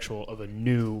of a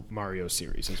new Mario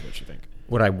series is what you think.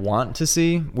 What I want to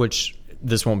see, which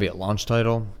this won't be a launch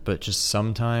title, but just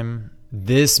sometime,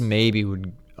 this maybe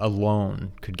could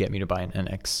get me to buy an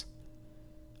NX.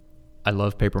 I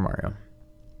love Paper Mario,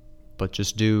 but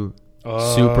just do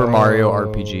Super Mario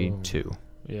RPG 2.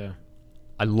 Yeah.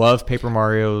 I love Paper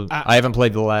Mario. I haven't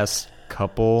played the last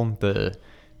couple. I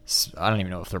don't even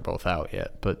know if they're both out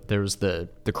yet, but there's the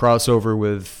crossover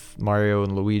with Mario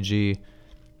and Luigi,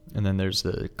 and then there's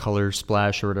the Color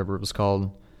Splash or whatever it was called.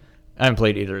 I haven't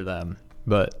played either of them,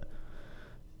 but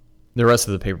the rest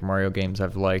of the Paper Mario games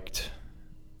I've liked,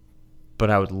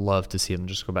 but I would love to see them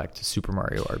just go back to Super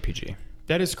Mario RPG.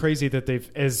 That is crazy that they've,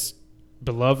 as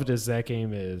beloved as that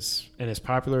game is, and as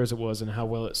popular as it was, and how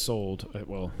well it sold.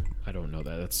 Well, I don't know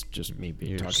that. That's just me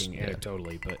talking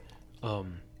anecdotally, but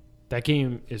that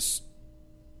game is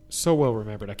so well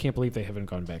remembered. I can't believe they haven't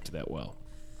gone back to that well.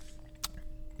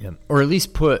 Yeah, or at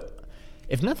least put,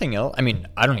 if nothing else. I mean,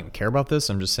 I don't even care about this.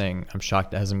 I'm just saying, I'm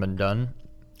shocked it hasn't been done.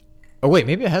 Oh wait,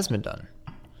 maybe it has been done.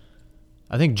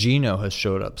 I think Gino has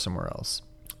showed up somewhere else.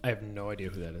 I have no idea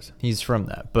who that is. He's from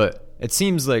that, but it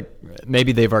seems like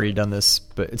maybe they've already done this,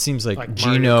 but it seems like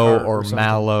Gino or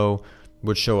Mallow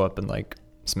would show up in like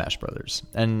Smash Brothers.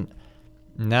 And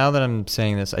now that I'm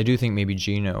saying this, I do think maybe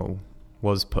Gino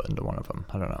was put into one of them.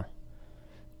 I don't know.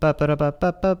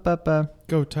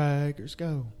 Go Tigers,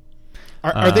 go.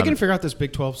 Are they going to figure out this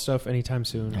Big 12 stuff anytime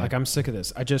soon? Like, I'm sick of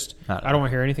this. I don't want to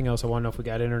hear anything else. I want to know if we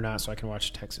got in or not so I can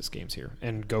watch Texas games here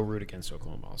and go root against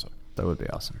Oklahoma also. That would be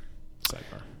awesome.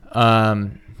 Sidebar.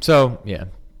 So yeah,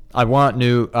 I want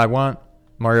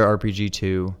Mario RPG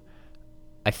 2.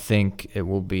 I think it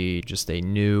will be just a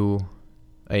new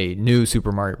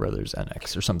Super Mario Brothers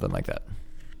NX or something like that.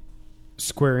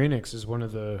 Square Enix is one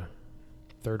of the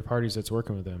third parties that's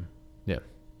working with them. Yeah,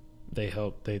 they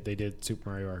helped. They did Super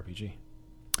Mario RPG.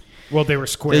 Well, they were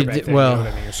Square back then. Well, you know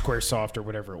what I mean, or Squaresoft or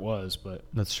whatever it was, but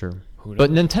that's true.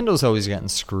 But Nintendo's always gotten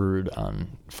screwed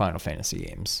on Final Fantasy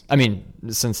games. I mean,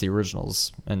 since the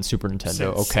originals and Super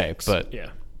Nintendo, since okay, 6, but yeah,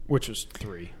 which was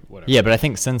 3, whatever. Yeah, but I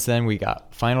think since then we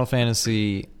got Final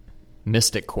Fantasy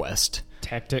Mystic Quest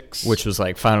Tactics, which was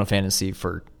like Final Fantasy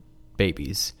for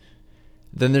babies.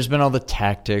 Then there's been all the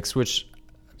Tactics, which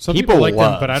some people like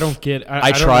love. Them, but I don't get.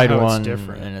 I tried don't know how one, it's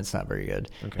different. And it's not very good.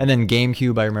 Okay. And then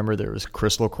GameCube, I remember there was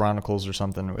Crystal Chronicles or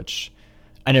something, which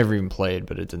I never even played,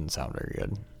 but it didn't sound very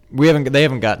good. They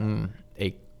haven't gotten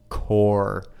a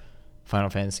core Final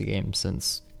Fantasy game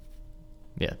since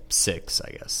 6,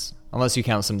 I guess, unless you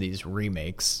count some of these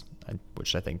remakes,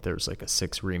 which I think there's like a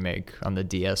 6 remake on the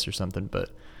DS or something.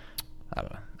 But I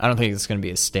don't know. I don't think it's going to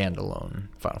be a standalone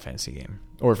Final Fantasy game,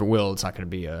 or if it will, it's not going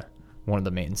to be one of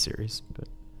the main series. But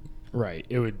right,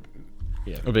 it would.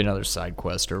 Yeah, it'll be another side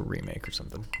quest or remake or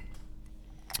something.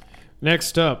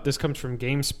 Next up, this comes from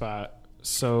GameSpot.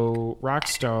 So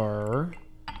Rockstar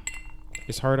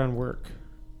is hard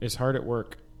at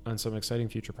work on some exciting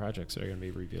future projects that are going to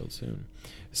be revealed soon.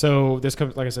 So this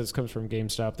comes, like I said, this comes from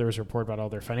GameStop. There was a report about all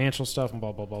their financial stuff and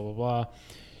blah, blah, blah, blah, blah.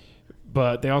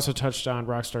 But they also touched on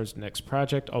Rockstar's next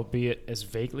project, albeit as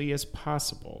vaguely as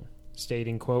possible,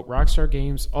 stating, quote, Rockstar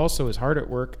Games also is hard at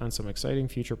work on some exciting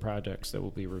future projects that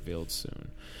will be revealed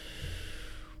soon.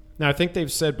 Now, I think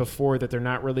they've said before that they're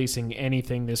not releasing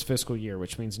anything this fiscal year,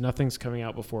 which means nothing's coming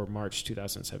out before March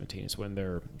 2017 is when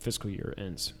their fiscal year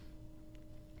ends.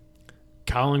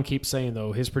 Colin keeps saying,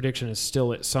 though, his prediction is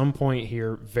still at some point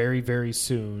here, very, very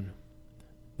soon,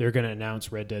 they're going to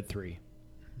announce Red Dead 3.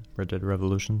 Red Dead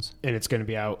Revolutions. And it's going to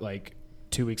be out like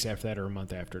 2 weeks after that or a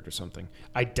month after it or something.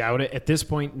 I doubt it. At this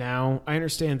point now, I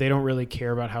understand they don't really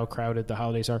care about how crowded the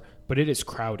holidays are, but it is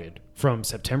crowded from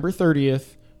September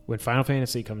 30th when Final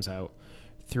Fantasy comes out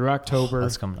through October.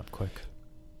 That's coming up quick.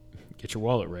 Get your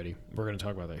wallet ready. We're going to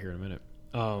talk about that here in a minute.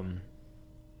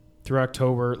 Through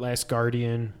October, Last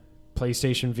Guardian,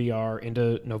 PlayStation VR,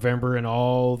 into November, and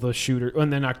all the shooters.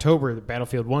 And then October, the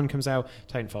Battlefield 1 comes out,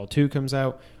 Titanfall 2 comes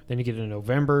out. Then you get into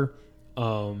November.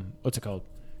 What's it called?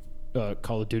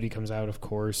 Call of Duty comes out, of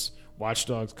course. Watch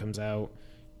Dogs comes out.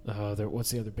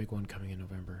 What's the other big one coming in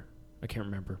November? I can't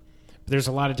remember. But there's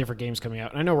a lot of different games coming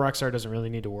out. And I know Rockstar doesn't really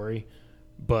need to worry,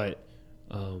 but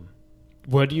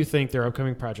what do you think their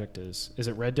upcoming project is? Is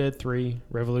it Red Dead 3,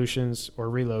 Revolutions, or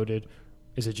Reloaded?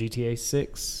 Is it GTA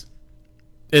 6?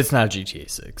 It's not GTA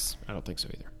 6. I don't think so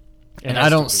either. And I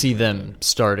don't see them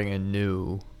starting a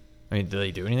new... I mean, do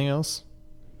they do anything else?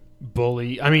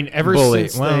 Bully. I mean, ever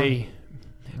since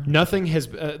Nothing has.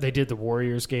 They did the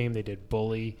Warriors game. They did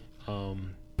Bully.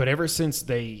 But ever since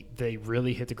they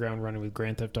really hit the ground running with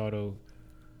Grand Theft Auto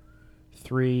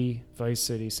 3, Vice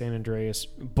City, San Andreas,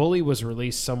 Bully was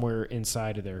released somewhere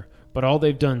inside of there. But all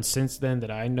they've done since then that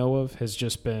I know of has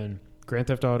just been Grand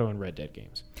Theft Auto and Red Dead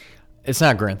games. It's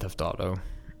not Grand Theft Auto.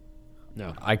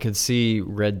 No. I could see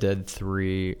Red Dead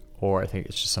 3, or I think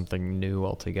it's just something new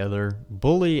altogether.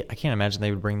 Bully, I can't imagine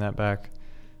they would bring that back,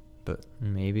 but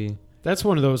maybe. That's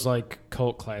one of those like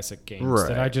cult classic games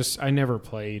that Right. I never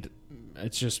played.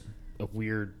 It's just a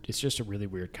really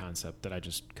weird concept that I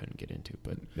just couldn't get into.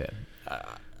 But Yeah.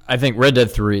 I think Red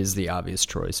Dead 3 is the obvious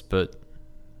choice, but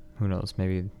who knows?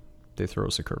 Maybe they throw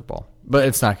us a curveball. But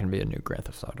it's not going to be a new Grand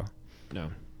Theft Auto.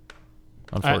 no,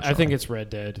 Unfortunately. I think it's Red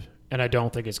Dead, and I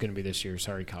don't think it's going to be this year.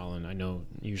 Sorry, Colin. I know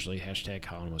usually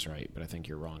 #Colin was right, but I think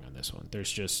you're wrong on this one.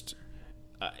 There's just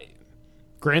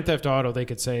Grand Theft Auto. They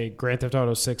could say Grand Theft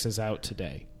Auto 6 is out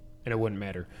today, and it wouldn't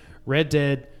matter. Red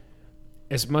Dead,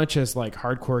 as much as like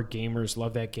hardcore gamers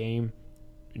love that game,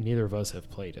 neither of us have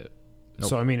played it. Nope.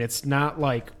 So I mean, it's not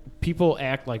like people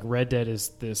act like Red Dead is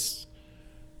this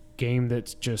game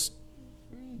that's just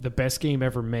the best game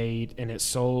ever made, and it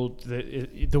sold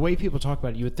the way people talk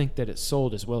about it. You would think that it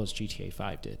sold as well as GTA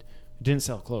 5 did. It didn't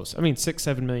sell close. I mean,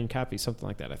 6-7 million copies, something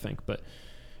like that, I think. But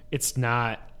it's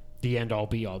not the end all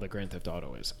be all that Grand Theft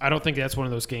Auto is. I don't think that's one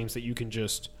of those games that you can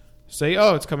just say,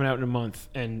 oh, it's coming out in a month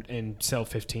and sell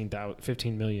 15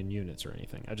 million units or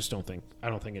anything. I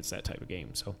don't think it's that type of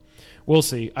game. So we'll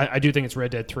see. I do think it's Red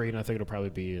Dead 3, and I think it'll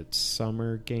probably be a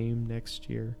summer game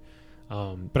next year.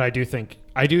 But I do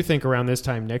think around this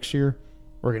time next year,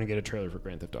 we're going to get a trailer for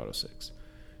Grand Theft Auto 6.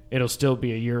 It'll still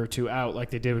be a year or two out like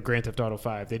they did with Grand Theft Auto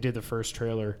 5. They did the first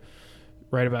trailer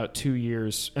right about 2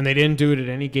 years, and they didn't do it at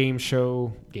any game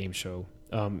show,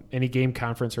 any game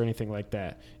conference or anything like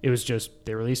that. It was just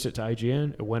they released it to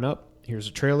IGN. It went up. Here's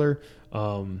a trailer.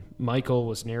 Michael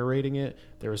was narrating it.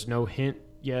 There was no hint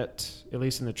yet, at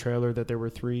least in the trailer, that there were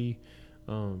 3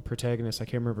 protagonists. I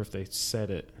can't remember if they said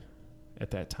it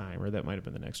at that time, or that might have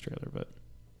been the next trailer. But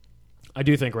I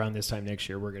do think around this time next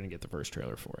year, we're going to get the first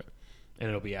trailer for it, and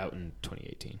it'll be out in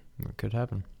 2018. It could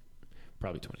happen.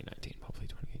 Probably 2019, hopefully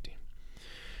 2018.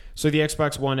 So the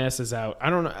Xbox One S is out.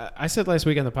 I don't know. I said last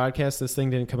week on the podcast this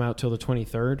thing didn't come out till the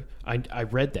 23rd. I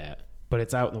read that, but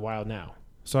it's out in the wild now.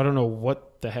 So I don't know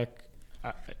what the heck.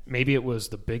 Maybe it was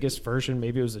the biggest version.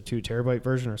 Maybe it was the 2 terabyte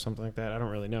version or something like that. I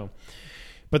don't really know.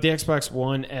 But the Xbox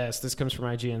One S, this comes from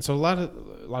IGN. So a lot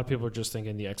of people are just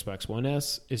thinking the Xbox One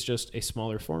S is just a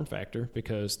smaller form factor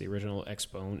because the original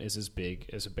Xbone is as big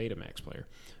as a Betamax player.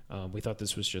 We thought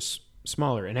this was just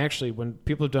smaller. And actually, when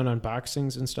people have done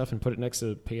unboxings and stuff and put it next to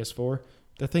the PS4,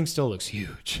 the thing still looks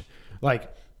huge.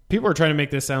 Like, people are trying to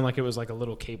make this sound like it was like a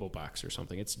little cable box or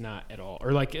something. It's not at all.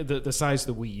 Or like the size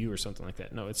of the Wii U or something like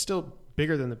that. No, it's still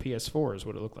bigger than the PS4 is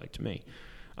what it looked like to me.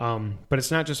 But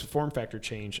it's not just a form factor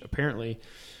change. Apparently,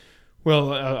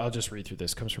 well, I'll just read through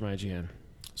this. It comes from IGN.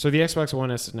 So the Xbox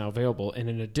One S is now available, and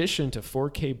in addition to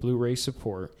 4K Blu-ray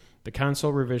support, the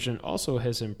console revision also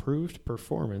has improved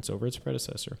performance over its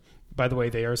predecessor. By the way,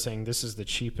 they are saying this is the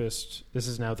cheapest. This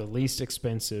is now the least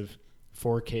expensive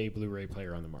 4K Blu-ray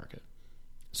player on the market.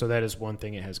 So that is one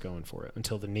thing it has going for it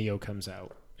until the Neo comes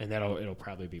out, and it'll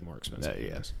probably be more expensive.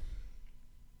 Yes.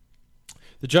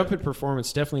 The jump in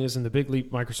performance definitely isn't the big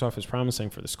leap Microsoft is promising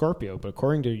for the Scorpio, but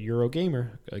according to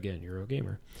Eurogamer,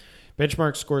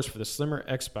 benchmark scores for the slimmer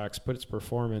Xbox put its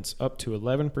performance up to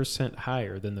 11%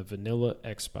 higher than the vanilla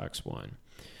Xbox One.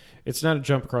 It's not a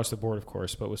jump across the board, of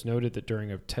course, but was noted that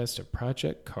during a test of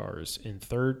Project Cars in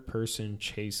third-person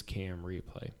chase cam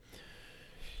replay.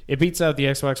 It beats out the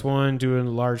Xbox One due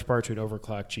in large part to an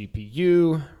overclocked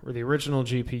GPU, where the original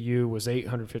GPU was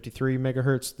 853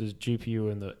 megahertz. The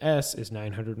GPU in the S is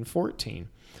 914.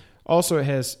 Also, it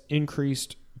has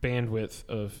increased bandwidth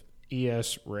of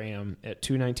ES RAM at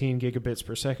 219 gigabits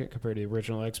per second compared to the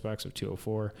original Xbox of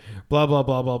 204. Blah, blah,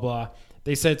 blah, blah, blah.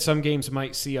 They said some games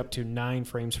might see up to 9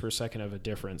 frames per second of a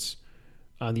difference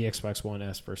on the Xbox One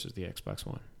S versus the Xbox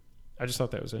One. I just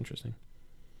thought that was interesting.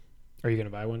 Are you going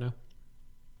to buy one now?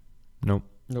 Nope.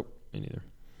 Me neither.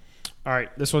 All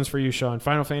right, this one's for you, Sean.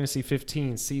 Final Fantasy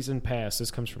 15 Season Pass. This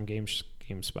comes from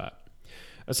GameSpot.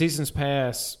 A season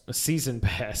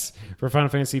pass for Final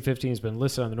Fantasy 15 has been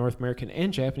listed on the North American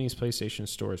and Japanese PlayStation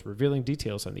stores, revealing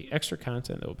details on the extra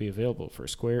content that will be available for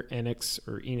Square Enix's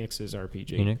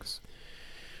RPG. Enix.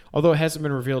 Although it hasn't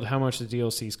been revealed how much the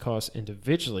DLCs cost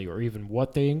individually or even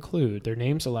what they include, their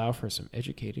names allow for some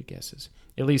educated guesses.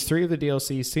 At least 3 of the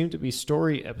DLCs seem to be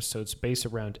story episodes based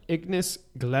around Ignis,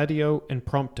 Gladio, and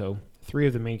Prompto, 3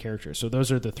 of the main characters. So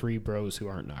those are the 3 bros who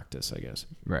aren't Noctis, I guess.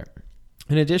 Right.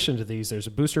 In addition to these, there's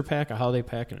a booster pack, a holiday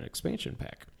pack, and an expansion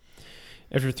pack.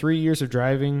 After 3 years of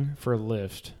driving for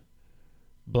Lyft,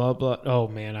 blah, blah. Oh,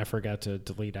 man, I forgot to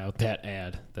delete out that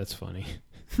ad. That's funny.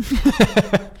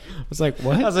 I was like,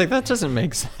 what? I was like, that doesn't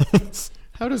make sense.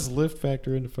 How does Lyft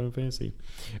factor into Final Fantasy?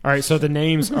 All right, so the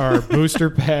names are Booster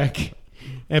Pack,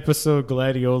 Episode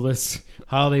Gladiolus,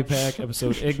 Holiday Pack,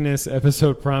 Episode Ignis,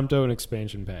 Episode Prompto, and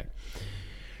Expansion Pack.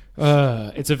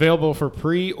 It's available for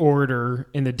pre-order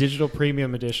in the digital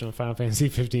premium edition of Final Fantasy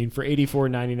 15 for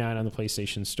 $84.99 on the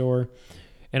PlayStation Store.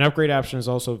 An upgrade option is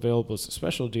also available as a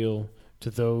special deal to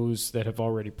those that have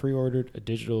already pre-ordered a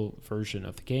digital version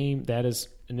of the game. That is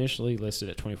initially listed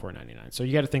at $24.99. So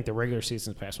you got to think the regular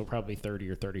season pass will probably be $30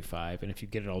 or $35, and if you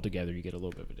get it all together, you get a little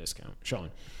bit of a discount.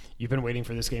 Sean, you've been waiting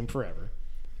for this game forever.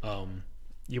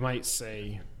 You might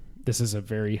say this is a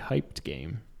very hyped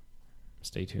game.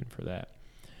 Stay tuned for that.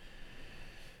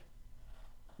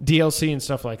 DLC and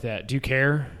stuff like that. Do you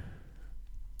care?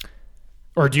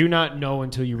 Or do you not know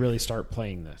until you really start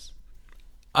playing this?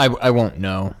 I won't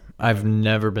know. I've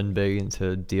never been big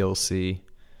into DLC.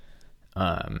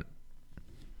 I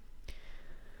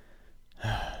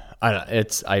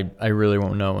really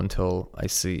won't know until I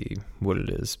see what it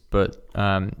is. But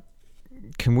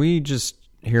can we just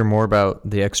hear more about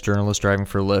the ex-journalist driving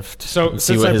for Lyft? So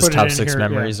see what his top 6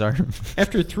 memories are.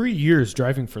 After 3 years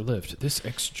driving for Lyft, this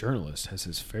ex-journalist has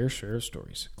his fair share of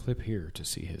stories. Clip here to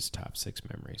see his top 6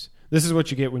 memories. This is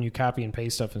what you get when you copy and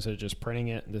paste stuff instead of just printing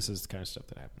it. This is the kind of stuff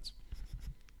that happens.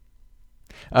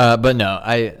 But no,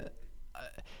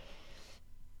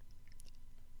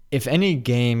 if any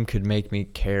game could make me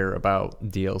care about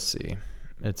DLC,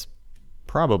 it's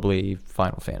probably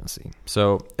Final Fantasy.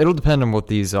 So it'll depend on what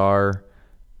these are.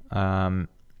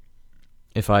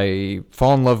 If I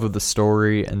fall in love with the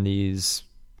story and these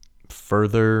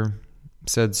further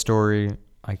said story,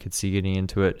 I could see getting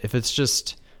into it. If it's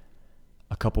just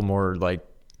a couple more like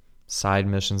side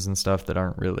missions and stuff that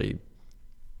aren't really,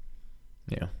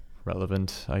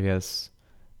 relevant, I guess,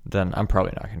 then I'm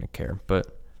probably not going to care.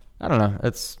 But I don't know.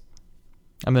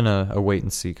 I'm in a wait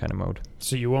and see kind of mode.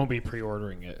 So you won't be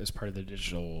pre-ordering it as part of the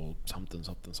digital something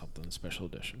special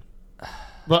edition.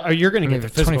 Well, you're going to get the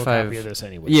physical copy of this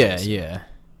anyway. Yeah. Yeah.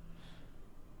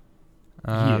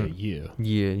 I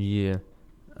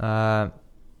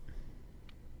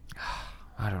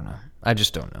don't know. I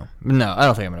just don't know. No, I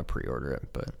don't think I'm going to pre-order it,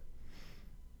 but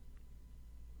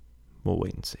we'll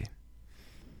wait and see.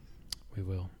 We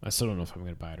will. I still don't know if I'm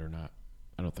going to buy it or not.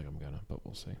 I don't think I'm going to, but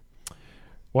we'll see.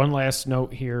 One last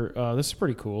note here. This is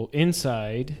pretty cool.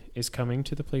 Inside is coming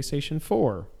to the PlayStation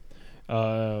 4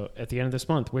 at the end of this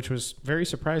month, which was very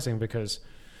surprising because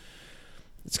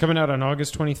it's coming out on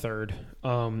August 23rd.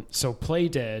 So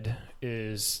Playdead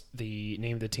is the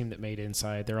name of the team that made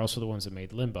Inside. They're also the ones that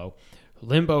made Limbo.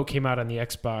 Limbo came out on the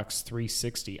Xbox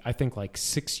 360, I think like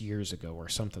 6 years ago or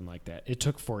something like that. It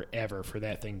took forever for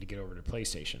that thing to get over to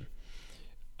PlayStation.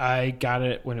 I got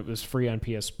it when it was free on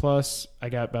PS Plus. I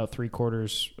got about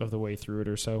 3/4 of the way through it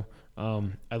or so.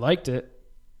 I liked it,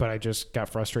 but I just got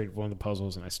frustrated with one of the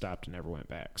puzzles and I stopped and never went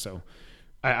back. So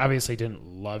I obviously didn't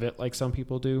love it like some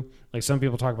people do. Like some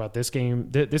people talk about this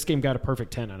game. This game got a perfect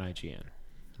 10 on IGN.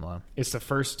 Wow. It's the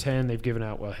first 10 they've given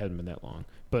out. Well, it hadn't been that long.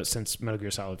 But since Metal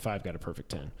Gear Solid 5 got a perfect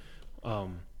 10.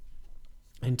 And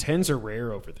 10s are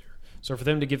rare over there. So for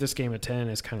them to give this game a 10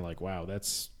 is kind of like, wow,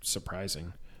 that's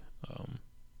surprising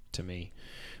to me.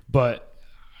 But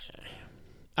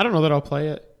I don't know that I'll play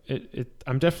it.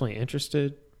 I'm definitely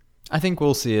interested. I think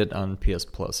we'll see it on PS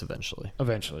Plus eventually.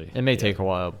 It may take a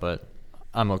while, but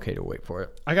I'm okay to wait for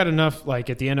it. I got enough, like,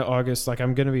 at the end of August, like,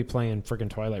 I'm going to be playing freaking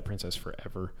Twilight Princess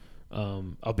forever.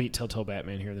 I'll beat Telltale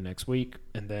Batman here the next week,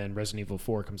 and then Resident Evil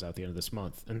 4 comes out the end of this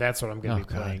month. And that's what I'm going to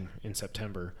be playing in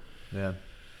September. Yeah.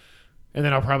 And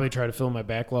then I'll probably try to fill my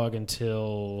backlog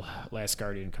until Last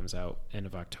Guardian comes out end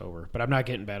of October. But I'm not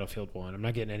getting Battlefield 1. I'm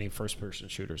not getting any first-person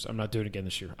shooters. I'm not doing it again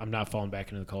this year. I'm not falling back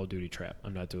into the Call of Duty trap.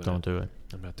 I'm not doing it. Don't do it.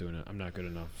 I'm not doing it. I'm not good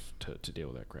enough to deal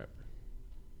with that crap.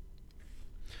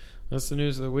 That's the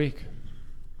news of the week.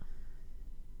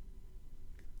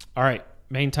 All right,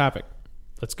 main topic.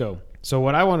 Let's go. So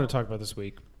what I want to talk about this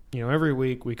week, every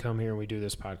week we come here and we do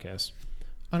this podcast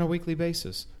on a weekly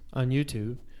basis on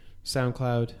YouTube,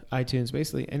 SoundCloud, iTunes,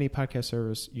 basically any podcast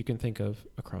service you can think of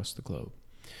across the globe.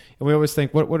 And we always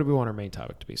think, what do we want our main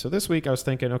topic to be? So this week I was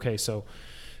thinking, okay, so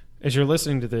as you're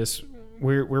listening to this,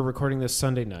 we're recording this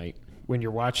Sunday night. When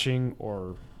you're watching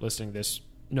or listening to this,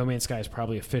 No Man's Sky is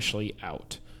probably officially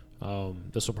out.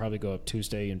 This will probably go up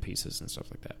Tuesday in pieces and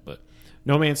stuff like that. But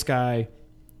No Man's Sky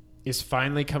is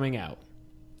finally coming out.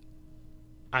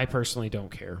 I personally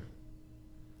don't care.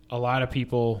 A lot of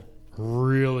people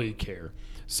really care.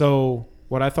 So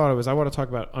what I thought was I want to talk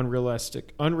about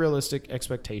unrealistic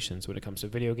expectations when it comes to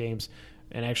video games,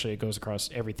 and actually it goes across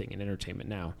everything in entertainment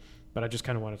now. But I just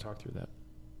kind of want to talk through that.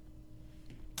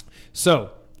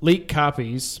 So leaked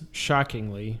copies,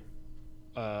 shockingly,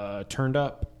 turned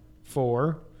up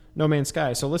for No Man's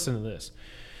Sky. So listen to this.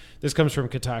 This comes from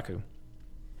Kotaku.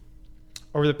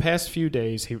 Over the past few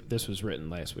days, this was written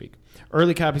last week,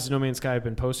 early copies of No Man's Sky have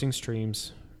been posting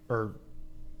streams, or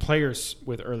players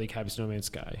with early copies of No Man's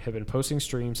Sky have been posting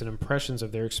streams and impressions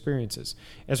of their experiences.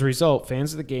 As a result,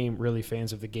 fans of the game, really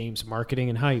fans of the game's marketing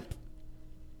and hype,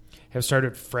 have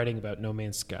started fretting about No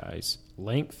Man's Sky's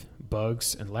length,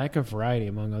 bugs, and lack of variety,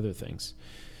 among other things.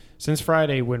 Since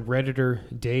Friday, when Redditor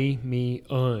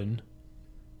DayMeUn,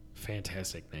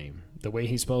 fantastic name, the way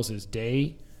he spells is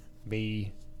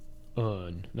DayMeUn,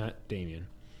 not Damien,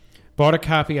 bought a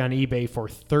copy on eBay for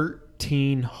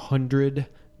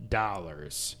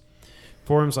 $1,300.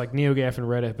 Forums like NeoGAF and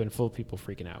Reddit have been full of people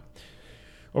freaking out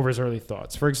over his early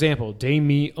thoughts. For example,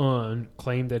 DayMeUn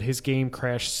claimed that his game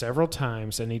crashed several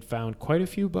times and he'd found quite a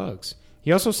few bugs.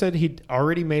 He also said he'd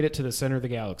already made it to the center of the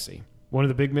galaxy, one of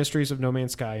the big mysteries of No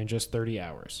Man's Sky, in just 30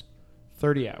 hours.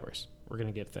 30 hours. We're going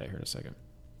to get to that here in a second.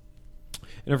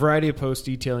 In a variety of posts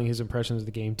detailing his impressions of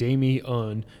the game,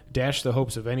 DayMeUn dashed the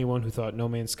hopes of anyone who thought No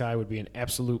Man's Sky would be an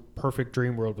absolute perfect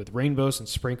dream world with rainbows and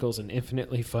sprinkles and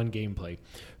infinitely fun gameplay.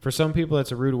 For some people,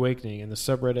 that's a rude awakening, and the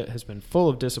subreddit has been full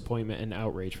of disappointment and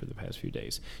outrage for the past few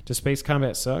days. Does space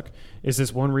combat suck? Is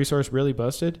this one resource really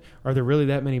busted? Are there really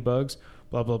that many bugs?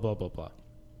 Blah, blah, blah, blah, blah.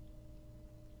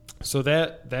 So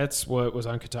that's what was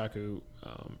on Kotaku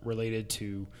related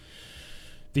to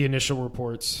the initial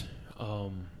reports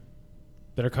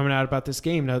that are coming out about this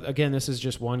game. Now, again, this is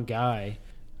just one guy,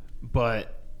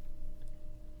 but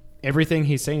everything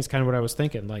he's saying is kind of what I was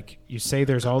thinking. Like, you say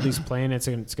there's all these planets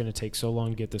and it's going to take so long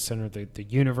to get the center of the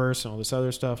universe and all this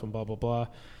other stuff and blah, blah, blah.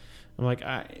 I'm like,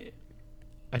 I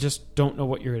just don't know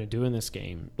what you're going to do in this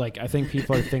game. Like, I think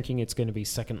people are thinking it's going to be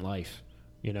Second Life,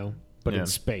 but in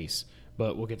space.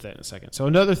 But we'll get to that in a second. So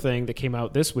another thing that came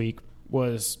out this week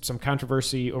was some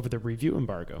controversy over the review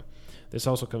embargo. This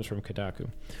also comes from Kotaku.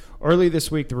 Early this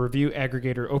week, the review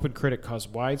aggregator OpenCritic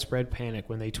caused widespread panic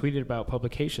when they tweeted about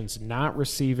publications not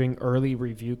receiving early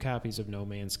review copies of No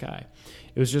Man's Sky.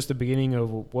 It was just the beginning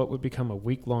of what would become a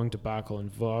week-long debacle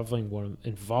involving one of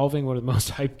the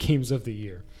most hyped games of the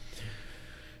year.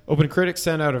 OpenCritic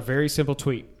sent out a very simple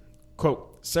tweet.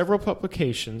 Quote, several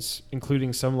publications,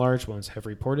 including some large ones, have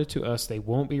reported to us they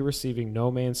won't be receiving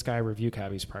No Man's Sky review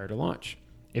copies prior to launch.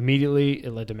 Immediately,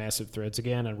 it led to massive threads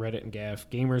again on Reddit and GAF.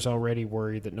 Gamers already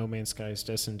worried that No Man's Sky is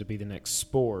destined to be the next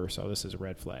Spore, so this is a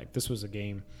red flag. This was a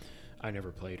game I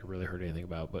never played or really heard anything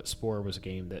about, but Spore was a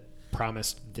game that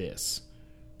promised this.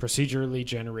 Procedurally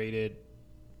generated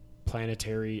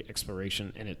planetary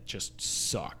exploration, and it just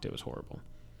sucked. It was horrible.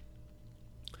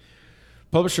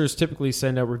 Publishers typically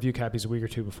send out review copies a week or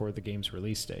two before the game's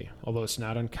release day, although it's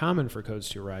not uncommon for codes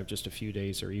to arrive just a few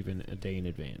days or even a day in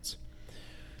advance.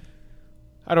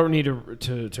 I don't need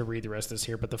to read the rest of this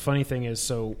here, but the funny thing is,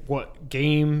 so what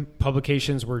game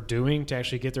publications were doing to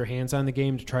actually get their hands on the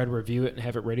game to try to review it and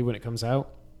have it ready when it comes out,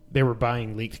 they were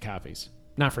buying leaked copies.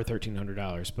 Not for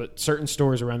 $1,300, but certain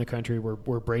stores around the country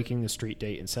were breaking the street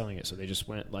date and selling it, so they just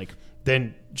went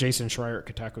then Jason Schreier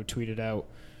at Kotaku tweeted out,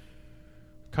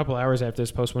 a couple hours after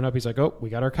this post went up, he's like, oh, we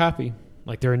got our copy.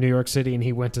 Like, they're in New York City, and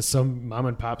he went to some mom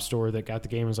and pop store that got the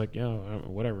game and was like,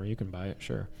 whatever, you can buy it,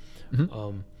 sure.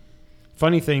 Mm-hmm.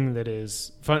 Funny thing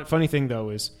though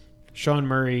is Sean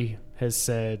Murray has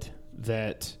said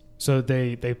that, so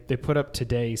they put up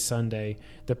today, Sunday,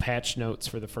 the patch notes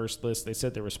for the first list. They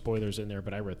said there were spoilers in there,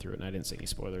 but I read through it and I didn't see any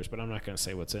spoilers, but I'm not going to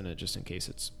say what's in it just in case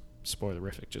it's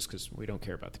spoilerific. Just because we don't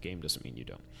care about the game doesn't mean you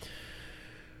don't.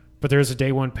 But there's a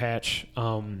day one patch.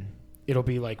 It'll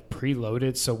be like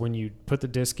preloaded, so when you put the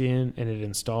disc in and it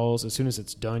installs, as soon as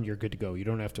it's done, you're good to go. You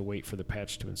don't have to wait for the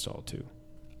patch to install too.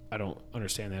 I don't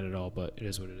understand that at all, but it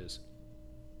is what it is.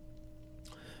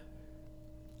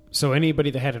 So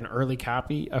anybody that had an early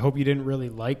copy, I hope you didn't really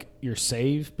like your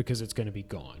save because it's going to be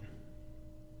gone.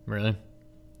 Really?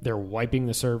 They're wiping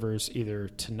the servers either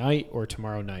tonight or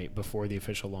tomorrow night before the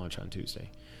official launch on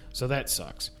Tuesday. So that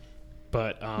sucks.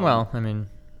 But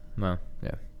yeah.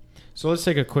 So let's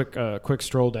take a quick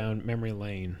stroll down memory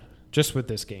lane just with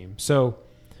this game. So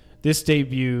this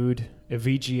debuted at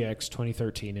VGX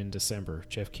 2013 in December.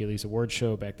 Jeff Keighley's award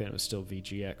show. Back then it was still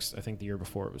VGX. I think the year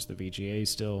before it was the VGA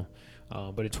still.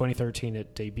 But in 2013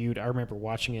 it debuted. I remember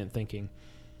watching it and thinking,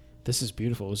 this is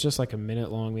beautiful. It was just like a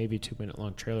minute long, maybe 2 minute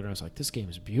long trailer. And I was like, this game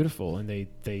is beautiful. And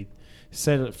they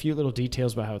said a few little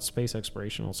details about how it's space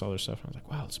exploration and all this other stuff. And I was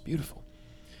like, wow, it's beautiful.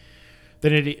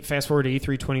 Then fast forward to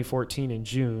E3 2014 in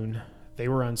June. They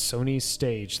were on Sony's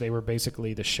stage. They were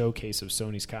basically the showcase of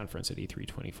Sony's conference at E3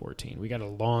 2014. We got a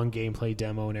long gameplay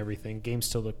demo and everything. Game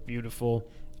still looked beautiful.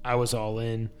 I was all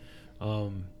in.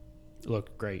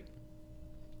 Looked great.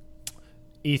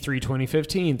 E3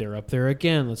 2015, they're up there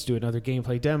again. Let's do another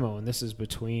gameplay demo. And this is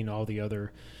between all the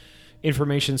other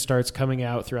information starts coming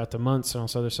out throughout the months and all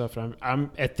this other stuff. And I'm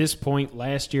at this point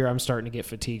last year, I'm starting to get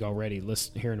fatigue already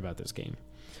hearing about this game.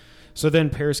 So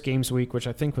then Paris Games Week, which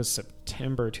I think was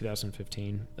September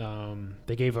 2015,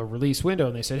 they gave a release window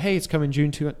and they said, hey, it's coming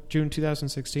June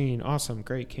 2016. Awesome.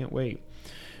 Great. Can't wait.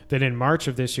 Then in March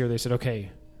of this year, they said, okay,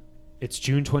 it's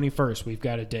June 21st. We've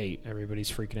got a date.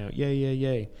 Everybody's freaking out. Yay, yay,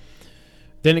 yay.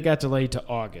 Then it got delayed to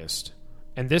August.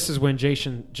 And this is when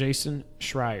Jason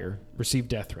Schreier received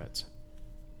death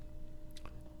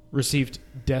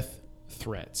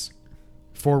threats.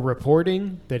 For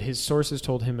reporting that his sources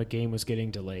told him a game was getting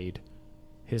delayed.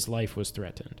 His life was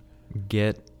threatened.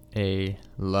 Get a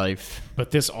life.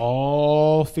 But this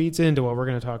all feeds into what we're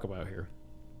going to talk about here.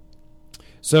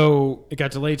 So it got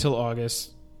delayed till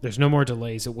August. There's no more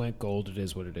delays. It went gold. It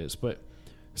is what it is. But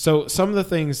so some of the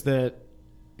things that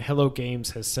Hello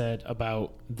Games has said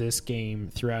about this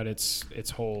game throughout its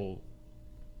whole,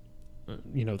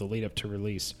 the lead up to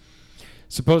release.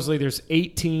 Supposedly there's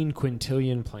 18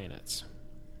 quintillion planets.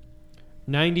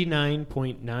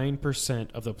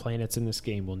 99.9% of the planets in this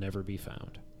game will never be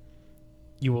found.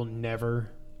 You will never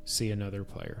see another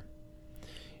player.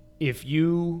 If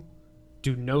you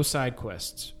do no side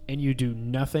quests and you do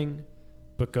nothing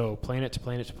but go planet to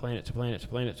planet to planet to planet to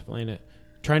planet to planet,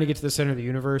 trying to get to the center of the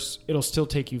universe, it'll still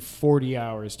take you 40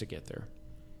 hours to get there.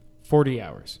 40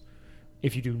 hours.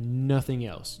 If you do nothing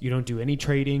else, you don't do any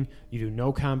trading, you do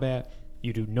no combat,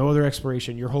 you do no other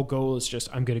exploration, your whole goal is just,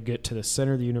 I'm going to get to the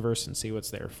center of the universe and see what's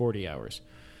there. 40 hours.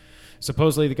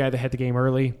 Supposedly, the guy that had the game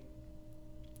early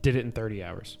did it in 30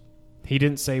 hours. He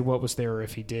didn't say what was there, or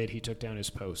if he did, he took down his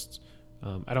posts.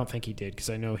 I don't think he did, because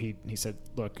I know he said,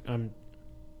 look,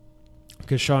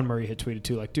 because Sean Murray had tweeted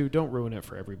too, like, dude, don't ruin it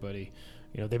for everybody.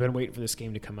 They've been waiting for this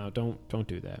game to come out. Don't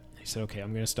do that. He said, okay,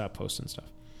 I'm going to stop posting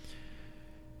stuff.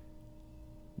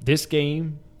 This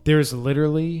game, there's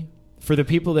literally, for the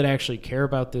people that actually care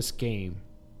about this game,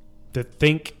 that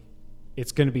think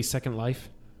it's going to be Second Life,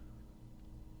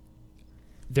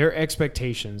 their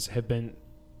expectations have been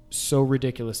so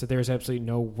ridiculous that there's absolutely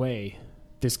no way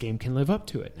this game can live up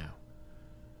to it now.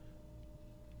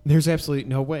 There's absolutely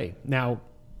no way. Now,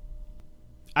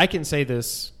 I can say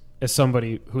this as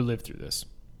somebody who lived through this,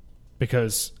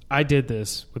 because I did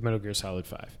this with Metal Gear Solid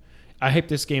 5. I hyped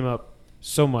this game up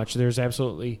so much, there's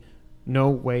absolutely no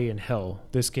way in hell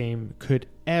this game could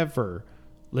ever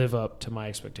live up to my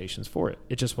expectations for it.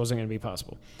 It just wasn't going to be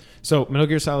possible. So Metal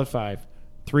Gear Solid 5,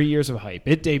 3 years of hype.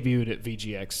 It debuted at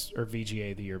VGX or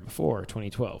VGA the year before,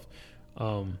 2012.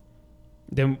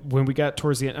 Then when we got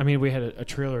towards the end, we had a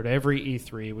trailer at every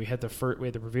E3. We had the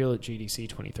reveal at GDC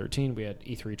 2013. We had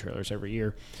E3 trailers every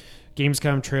year.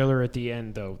 Gamescom trailer at the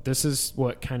end, though. This is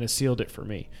what kind of sealed it for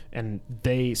me. And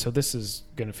so this is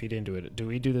going to feed into it. Do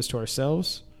we do this to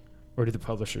ourselves, or do the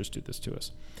publishers do this to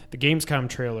us? The Gamescom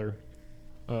trailer,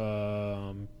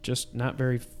 just not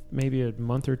very, maybe a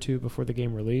month or two before the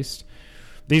game released.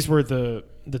 These were the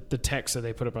text that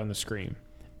they put up on the screen.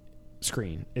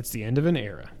 It's the end of an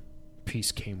era.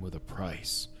 Peace came with a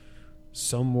price.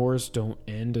 Some wars don't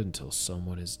end until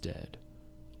someone is dead.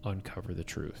 Uncover the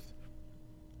truth.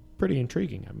 Pretty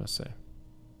intriguing, I must say.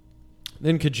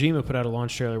 Then Kojima put out a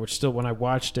launch trailer, which still, when I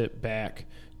watched it back,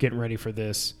 getting ready for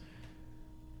this,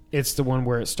 it's the one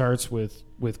where it starts with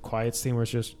Quiet's theme, where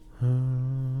it's just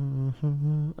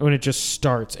when it just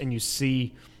starts and you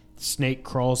see Snake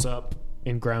crawls up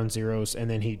in Ground Zeroes, and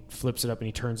then he flips it up and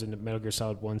he turns into Metal Gear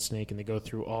Solid 1 Snake, and they go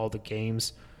through all the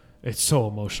games. It's so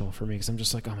emotional for me, because I'm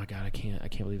just like, oh my God, I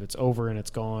can't believe it's over and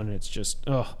it's gone, and it's just,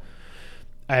 I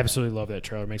absolutely love that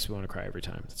trailer. It makes me want to cry every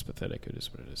time. It's pathetic. It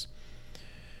is what it is.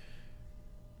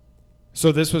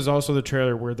 So this was also the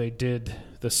trailer where they did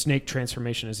the Snake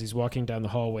transformation as he's walking down the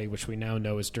hallway, which we now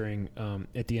know is during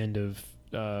at the end of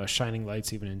Shining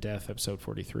Lights Even in Death, episode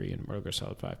 43 in Metal Gear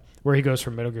Solid 5, where he goes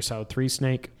from Metal Gear Solid 3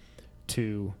 Snake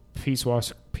to Peace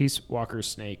Walker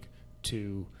Snake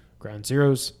to Ground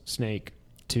Zeroes Snake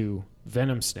to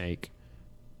Venom Snake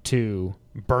to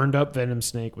burned up Venom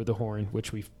Snake with the horn,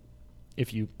 which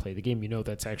if you play the game, you know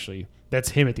that's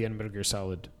him at the end of Metal Gear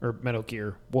Solid or Metal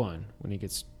Gear 1 when he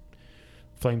gets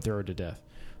flamethrower to death.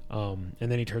 And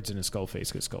then he turns into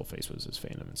Skullface because Skullface was his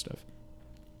fandom and stuff.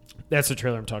 That's the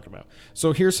trailer I'm talking about.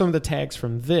 So here's some of the tags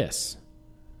from this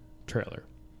trailer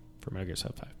for Metal Gear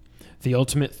Solid 5. The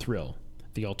ultimate thrill,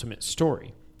 the ultimate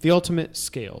story, the ultimate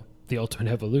scale, the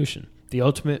ultimate evolution, the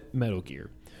ultimate Metal Gear,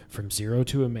 from Zero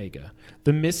to Omega,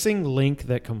 the missing link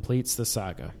that completes the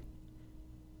saga.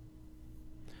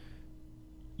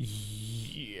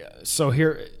 Yeah. So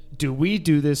here, do we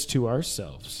do this to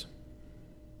ourselves?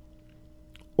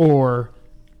 Or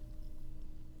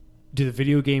do the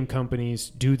video game companies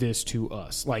do this to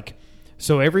us? Like,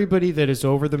 so everybody that is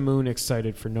over the moon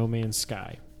excited for No Man's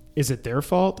Sky, is it their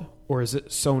fault or is it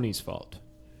Sony's fault?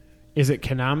 Is it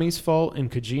Konami's fault and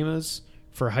Kojima's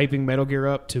for hyping Metal Gear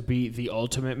up to be the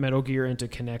ultimate Metal Gear and to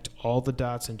connect all the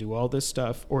dots and do all this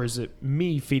stuff? Or is it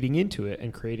me feeding into it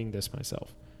and creating this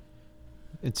myself?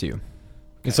 It's you. Okay.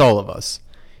 It's all of us.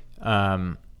 I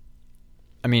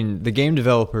mean, the game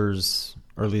developers,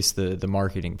 or at least the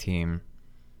marketing team,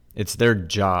 it's their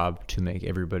job to make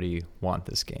everybody want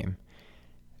this game.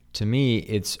 To me,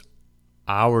 it's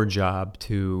our job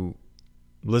to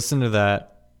listen to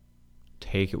that,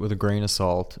 take it with a grain of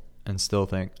salt, and still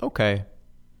think, okay,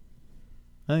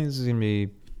 I think this is going to be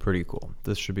pretty cool.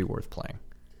 This should be worth playing.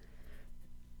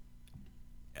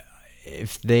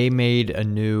 If they made a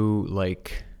new,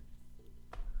 like,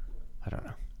 I don't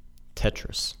know,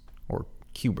 Tetris or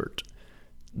Qbert,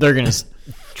 they're going to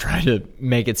try to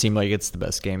make it seem like it's the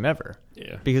best game ever.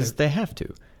 Yeah. Because they have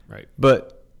to. Right.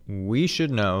 But we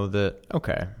should know that,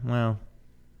 okay, well,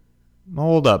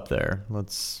 hold up there.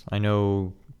 I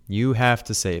know you have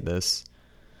to say this,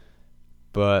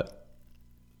 but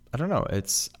I don't know.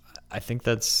 I think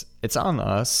it's on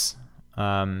us.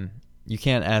 You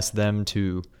can't ask them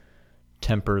to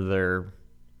temper they're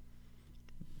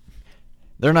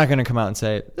not going to come out and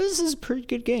say, this is a pretty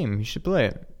good game, you should play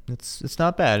it. It's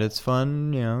not bad. It's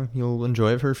fun. You'll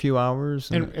enjoy it for a few hours.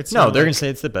 And they're going to say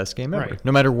it's the best game ever, right,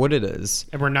 no matter what it is.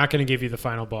 And we're not going to give you the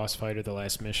final boss fight or the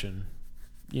last mission.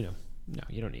 No,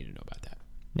 you don't need to know about that.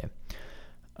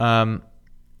 Yeah.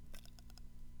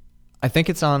 I think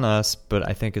it's on us, but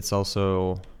I think it's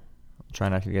also, try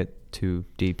not to get too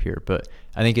deep here, but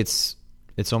I think it's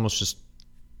almost just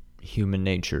human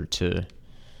nature to,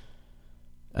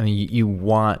 I mean, you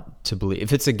want to believe.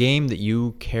 If it's a game that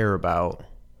you care about,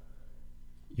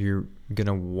 you're going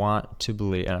to want to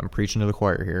believe, and I'm preaching to the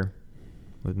choir here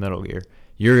with Metal Gear,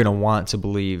 you're going to want to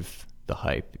believe the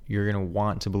hype. You're going to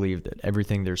want to believe that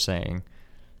everything they're saying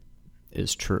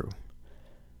is true.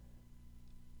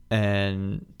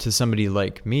 And to somebody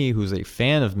like me who's a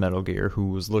fan of Metal Gear, who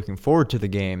was looking forward to the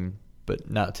game, but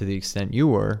not to the extent you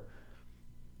were,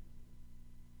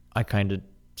 I kind of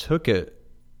took it,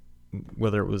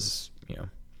 whether it was,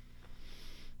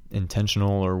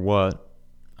 intentional or what,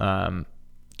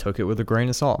 took it with a grain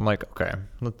of salt. I'm like, okay,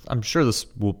 I'm sure this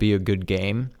will be a good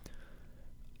game.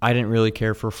 I didn't really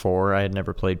care for 4. I had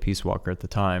never played Peace Walker at the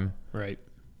time. Right.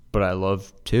 But I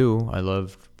love 2. I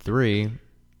love 3.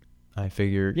 I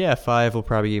figured, 5 will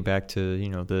probably get back to,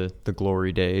 the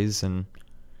glory days. And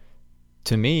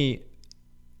to me,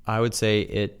 I would say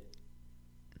it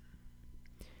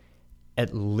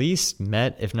at least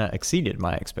met, if not exceeded,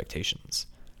 my expectations.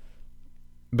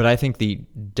 But I think the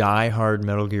die-hard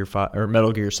Metal Gear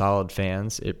Solid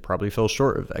fans, it probably fell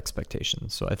short of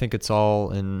expectations. So I think it's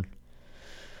all in.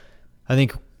 I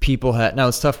think people had. Now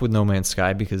it's tough with No Man's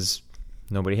Sky because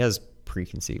nobody has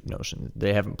preconceived notions.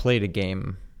 They haven't played a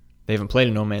game. They haven't played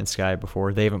a No Man's Sky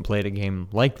before. They haven't played a game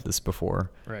like this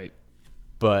before. Right.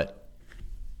 But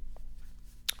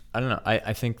I don't know.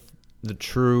 I think the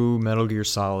true Metal Gear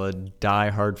Solid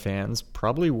die-hard fans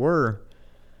probably were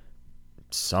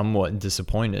somewhat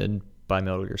disappointed by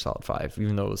Metal Gear Solid 5,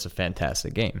 even though it was a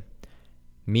fantastic game.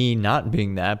 Me not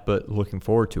being that, but looking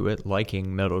forward to it,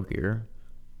 liking Metal Gear,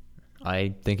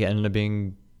 I think it ended up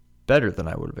being better than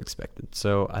I would have expected.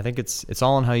 So I think it's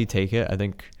all on how you take it. I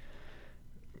think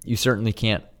you certainly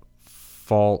can't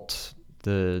fault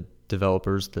the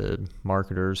developers, the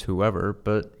marketers, whoever,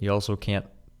 but you also can't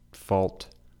fault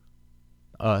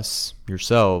us,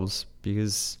 yourselves,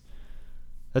 because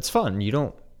that's fun.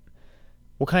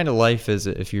 What kind of life is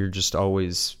it if you're just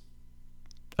always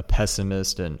a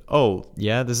pessimist and,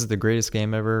 this is the greatest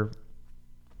game ever?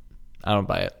 I don't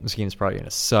buy it. This game's probably going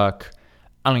to suck.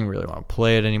 I don't even really want to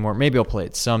play it anymore. Maybe I'll play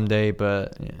it someday,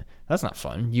 but that's not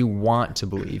fun. You want to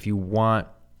believe. You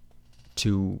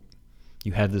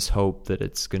have this hope that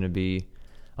it's going to be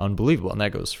unbelievable. And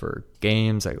that goes for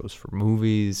games. That goes for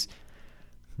movies,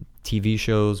 TV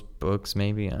shows, books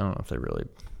maybe. I don't know if they really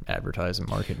advertise and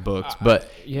market books, but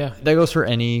yeah, that goes for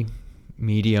any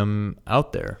medium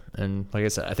out there. And like I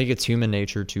said, I think it's human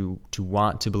nature to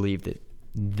want to believe that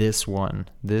this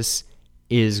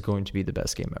is going to be the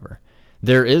best game ever.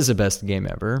 There is a best game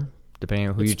ever, depending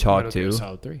on who you talk to.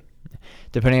 Solid 3.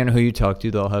 Depending on who you talk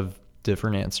to, they'll have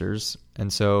different answers.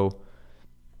 And so,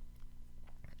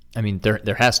 I mean,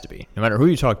 there has to be. No matter who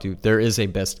you talk to, there is a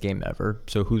best game ever.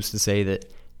 So who's to say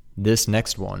that this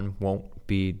next one won't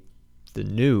be the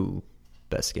new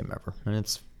best game ever? And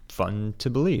it's fun to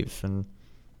believe. And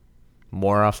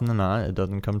more often than not, it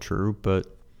doesn't come true. But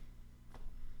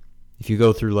if you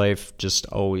go through life just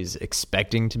always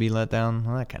expecting to be let down,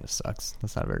 well, that kind of sucks.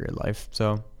 That's not a very good life.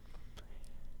 So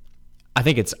I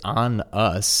think it's on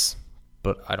us,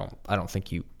 but I don't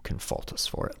think you can fault us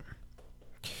for it.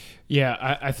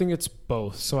 Yeah, I think it's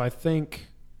both. So I think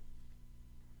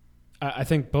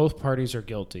both parties are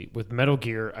guilty. With Metal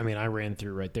Gear, I mean, I ran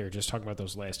through right there just talking about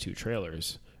those last 2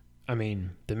 trailers. I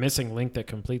mean, the missing link that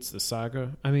completes the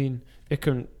saga. I mean,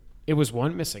 it was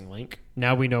one missing link.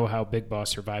 Now we know how Big Boss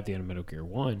survived the end of Metal Gear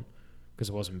 1 because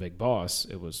it wasn't Big Boss,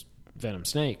 it was Venom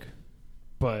Snake.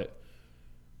 But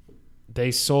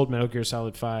they sold Metal Gear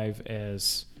Solid 5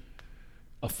 as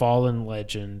a fallen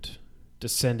legend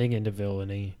descending into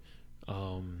villainy.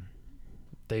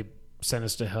 They sent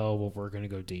us to hell. Well, we're going to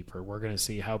go deeper. We're going to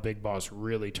see how Big Boss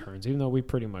really turns, even though we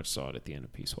pretty much saw it at the end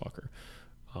of Peace Walker.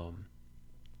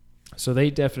 So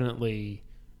they definitely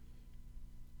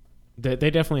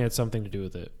had something to do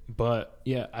with it. But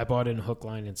yeah, I bought in hook,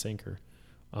 line, and sinker.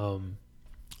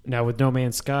 Now with No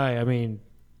Man's Sky, I mean,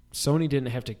 Sony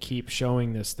didn't have to keep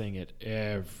showing this thing at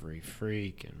every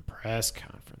freaking press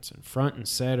conference and front and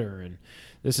center, and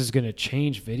this is going to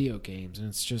change video games, and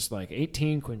it's just like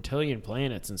 18 quintillion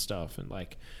planets and stuff, and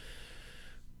like,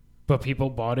 but people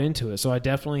bought into it. So I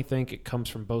definitely think it comes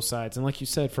from both sides, and like you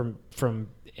said, from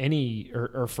any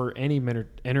or for any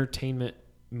entertainment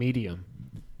medium.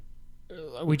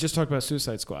 We just talked about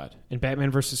Suicide Squad and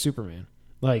Batman versus Superman.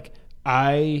 Like,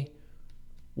 I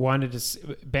wanted to see,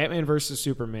 Batman versus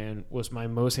Superman was my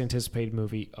most anticipated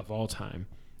movie of all time,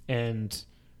 and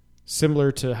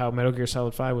similar to how Metal Gear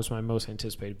Solid 5 was my most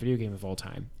anticipated video game of all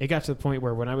time, it got to the point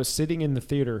where when I was sitting in the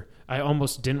theater, I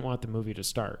almost didn't want the movie to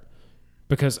start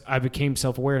because I became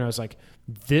self-aware, and I was like,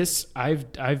 this,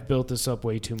 I've built this up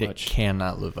way too much. It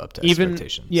cannot live up to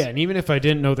expectations. Yeah, and even if I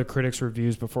didn't know the critics'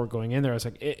 reviews before going in there, I was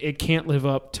like, it can't live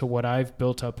up to what I've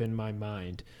built up in my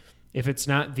mind. If it's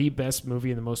not the best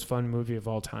movie and the most fun movie of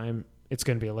all time, it's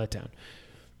going to be a letdown.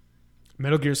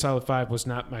 Metal Gear Solid 5 was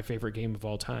not my favorite game of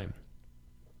all time,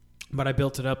 but I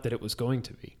built it up that it was going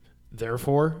to be.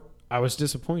 Therefore, I was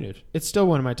disappointed. It's still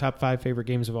one of my top 5 favorite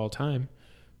games of all time,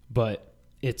 but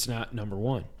it's not number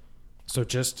 1. So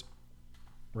just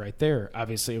right there,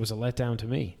 obviously it was a letdown to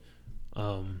me.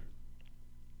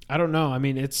 I don't know. I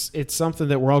mean, it's something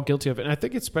that we're all guilty of, and I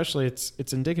think especially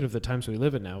it's indicative of the times we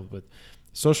live in now with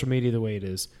social media the way it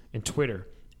is, and Twitter,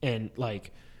 and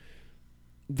like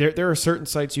there are certain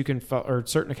sites you can or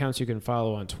certain accounts you can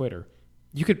follow on Twitter.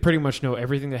 You could pretty much know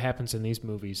everything that happens in these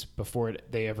movies before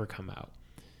they ever come out.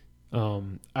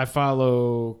 I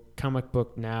follow Comic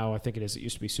Book Now, I think it is. It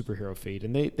used to be Superhero Feed,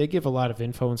 and they give a lot of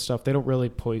info and stuff. They don't really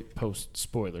post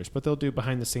spoilers, but they'll do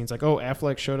behind the scenes, like, oh,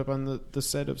 Affleck showed up on the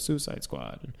set of Suicide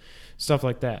Squad and stuff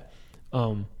like that.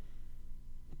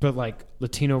 But like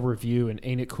Latino Review and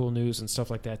Ain't It Cool News and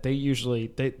stuff like that, they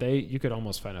usually you could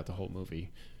almost find out the whole movie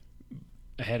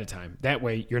ahead of time. That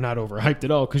way, you're not overhyped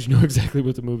at all because you know exactly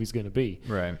what the movie's going to be.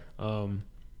 Right. But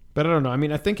I don't know. I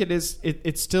mean, I think it is.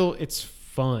 It's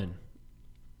fun.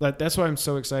 That's why I'm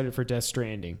so excited for Death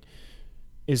Stranding,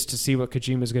 is to see what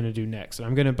Kojima's going to do next. And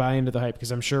I'm going to buy into the hype because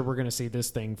I'm sure we're going to see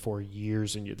this thing for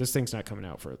years and years. This thing's not coming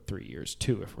out for 3 years,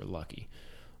 2 if we're lucky.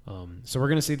 So we're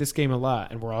going to see this game a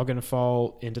lot, and we're all going to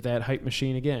fall into that hype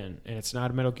machine again. And it's not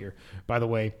a Metal Gear. By the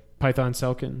way, Python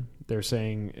Selkin, they're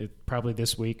saying probably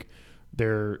this week,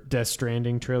 their Death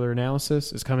Stranding trailer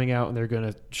analysis is coming out, and they're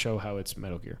going to show how it's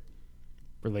Metal Gear,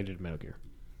 related to Metal Gear.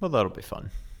 Well, that'll be fun.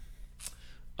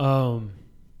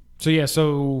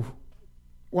 So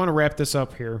want to wrap this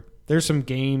up here. There's some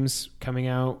games coming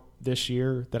out this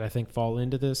year that I think fall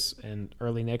into this, and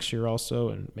early next year also,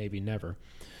 and maybe never.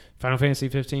 Final Fantasy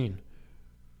 15.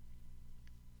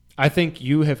 I think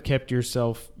you have kept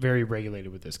yourself very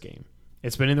regulated with this game.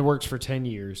 It's been in the works for 10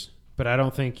 years, but I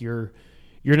don't think you're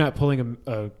not pulling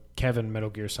a Kevin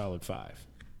Metal Gear Solid 5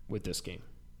 with this game.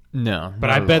 No. But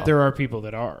I bet there are people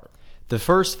that are. The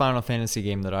first Final Fantasy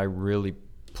game that I really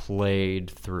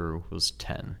played through was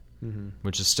 10,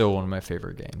 which is still one of my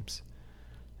favorite games.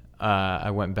 I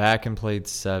went back and played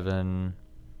 7,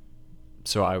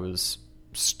 so I was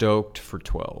stoked for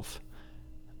 12.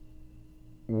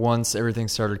 once everything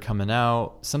started coming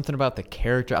out, something about the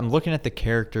character. I'm looking at the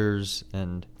characters,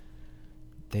 and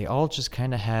they all just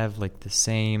kind of have like the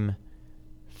same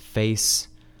face.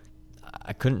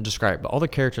 I couldn't describe, but all the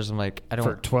characters, I'm like, I don't.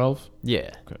 For 12?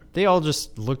 Yeah. Okay. They all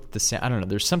just look the same. I don't know.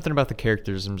 There's something about the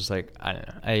characters. I'm just like, I don't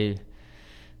know. I'm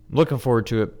looking forward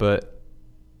to it, but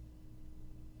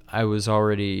I was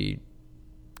already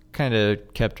kind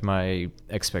of kept my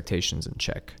expectations in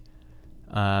check.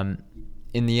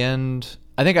 In the end,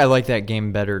 I think I like that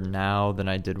game better now than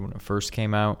I did when it first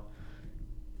came out.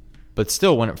 But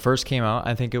still, when it first came out,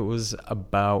 I think it was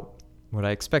about what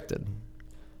I expected.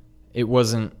 It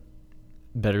wasn't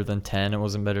better than 10. It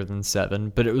wasn't better than 7.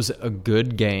 But it was a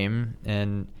good game.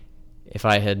 And if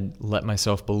I had let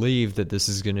myself believe that this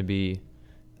is going to be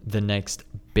the next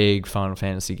big Final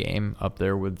Fantasy game up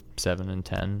there with 7 and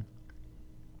 10,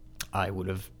 I would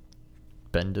have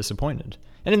been disappointed.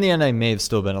 And in the end, I may have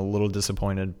still been a little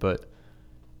disappointed, but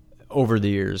over the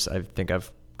years, I think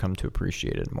I've come to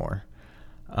appreciate it more.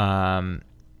 Final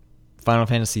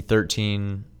Fantasy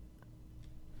 13,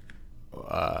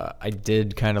 I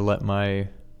did kind of let my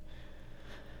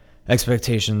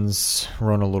expectations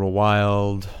run a little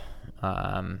wild.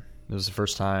 It was the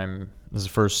first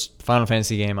Final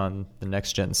Fantasy game on the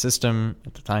next-gen system,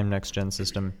 at the time next-gen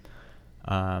system.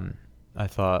 I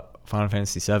thought Final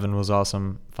Fantasy 7 was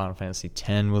awesome. Final Fantasy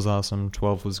 10 was awesome.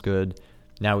 12 was good.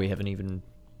 Now we have an even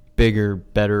bigger,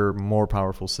 better, more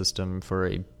powerful system for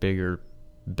a bigger,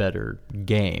 better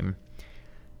game.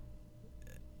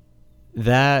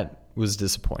 That was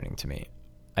disappointing to me.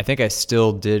 I think I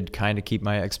still did kind of keep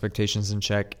my expectations in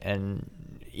check, and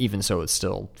even so, it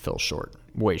still fell short,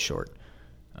 way short.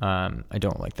 I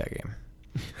don't like that game.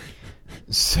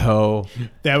 So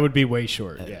that would be way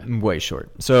short. Yeah, way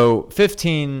short. So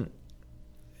 15,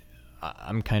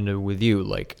 I'm kind of with you.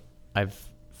 Like, I've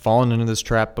fallen into this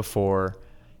trap before.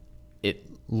 It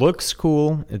looks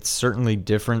cool. It's certainly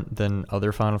different than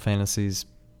other Final Fantasies,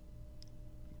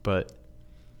 but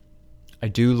I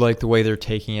do like the way they're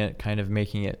taking it, kind of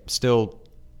making it still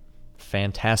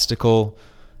fantastical,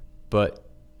 but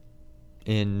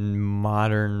in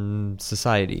modern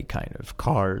society, kind of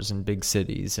cars and big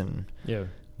cities and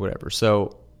whatever.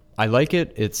 So I like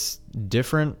it. It's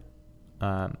different.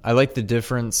 I like the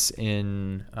difference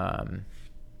in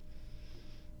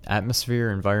atmosphere,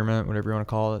 environment, whatever you want to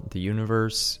call it, the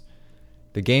universe.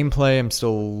 The gameplay, I'm still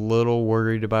a little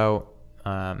worried about.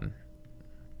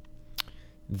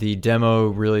 The demo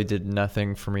really did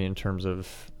nothing for me in terms of,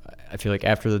 I feel like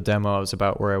after the demo, I was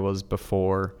about where I was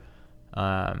before.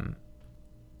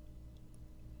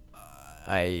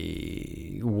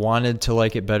 I wanted to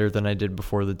like it better than I did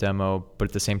before the demo, but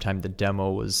at the same time, the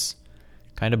demo was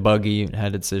kind of buggy and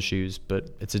had its issues, but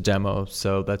it's a demo,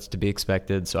 so that's to be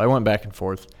expected. So I went back and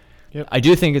forth. Yep. I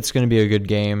do think it's going to be a good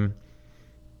game.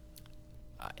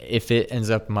 If it ends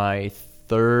up my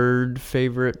third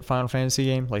favorite Final Fantasy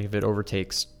game, like if it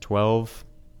overtakes 12,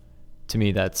 to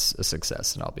me that's a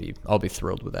success, and I'll be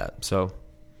thrilled with that. So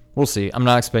we'll see. I'm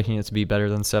not expecting it to be better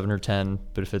than 7 or 10,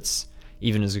 but if it's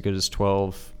even as good as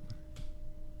 12,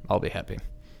 I'll be happy.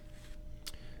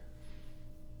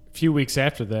 A few weeks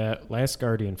after that, Last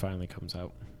Guardian finally comes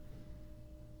out.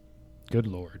 Good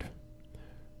Lord.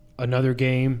 Another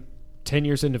game, 10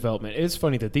 years in development. It's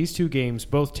funny that these two games,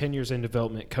 both 10 years in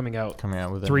development, coming out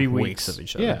within 3 weeks of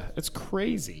each other. Yeah, it's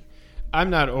crazy. I'm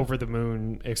not over the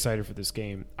moon excited for this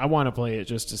game. I want to play it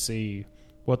just to see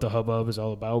what the hubbub is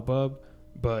all about, bub.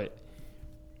 But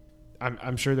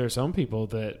I'm sure there's some people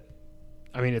that,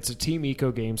 I mean, it's a Team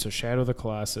Eco game, so Shadow of the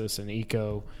Colossus and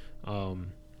Eco.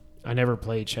 I never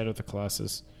played Shadow of the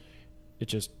Colossus. It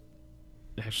just,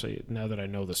 actually, now that I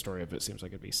know the story of it, seems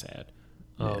like it'd be sad.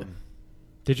 Yeah.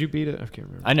 Did you beat it? I can't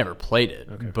remember. I never played it,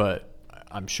 okay, but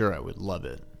I'm sure I would love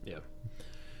it. Yeah.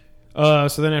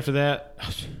 So then after that,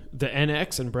 the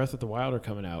NX and Breath of the Wild are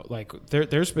coming out. Like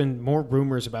there's been more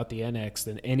rumors about the NX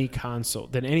than any console,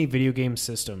 than any video game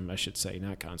system, I should say,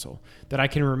 not console, that I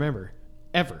can remember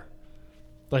ever.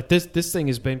 Like this thing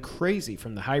has been crazy,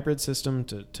 from the hybrid system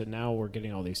to now we're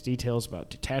getting all these details about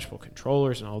detachable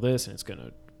controllers and all this, and it's going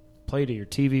to play to your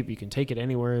TV, but you can take it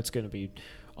anywhere. It's going to be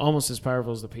almost as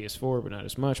powerful as the PS4, but not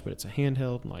as much, but it's a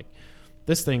handheld. And like,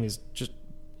 this thing is just,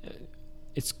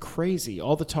 it's crazy.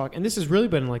 All the talk, and this has really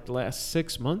been like the last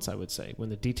 6 months, I would say, when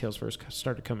the details first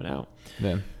started coming out.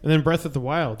 Yeah. And then Breath of the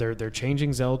Wild, they're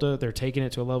changing Zelda. They're taking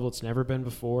it to a level it's never been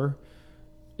before.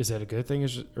 Is that a good thing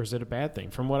or is it a bad thing?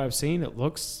 From what I've seen, it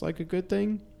looks like a good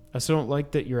thing. I still don't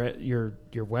like that your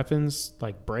weapons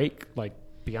like break like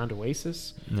beyond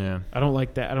Oasis. Yeah. I don't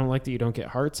like that. I don't like that you don't get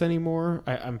hearts anymore.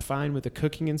 I'm fine with the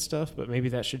cooking and stuff, but maybe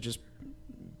that should just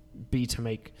be to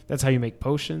make. That's how you make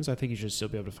potions. I think you should still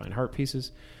be able to find heart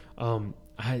pieces.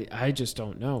 I just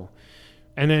don't know.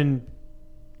 And then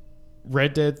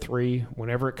Red Dead 3,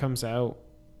 whenever it comes out,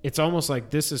 it's almost like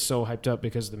this is so hyped up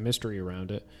because of the mystery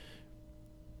around it.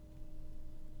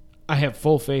 I have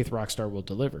full faith Rockstar will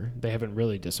deliver. They haven't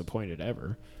really disappointed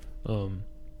ever. And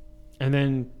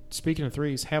then, speaking of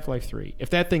threes, Half-Life 3. If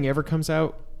that thing ever comes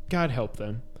out, God help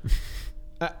them.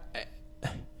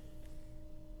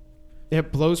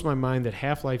 It blows my mind that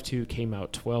Half-Life 2 came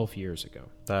out 12 years ago.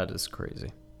 That is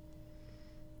crazy.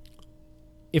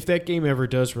 If that game ever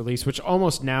does release, which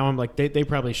almost now I'm like, they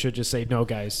probably should just say, no,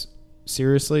 guys,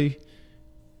 seriously,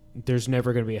 there's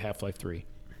never going to be a Half-Life 3.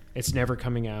 It's never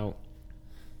coming out.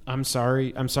 I'm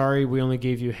sorry. We only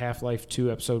gave you Half-Life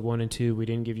 2 episode 1 and 2. We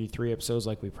didn't give you 3 episodes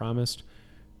like we promised.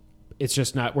 It's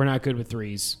just not, we're not good with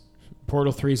threes.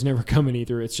 Portal 3 is never coming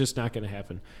either. It's just not going to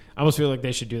happen. I almost feel like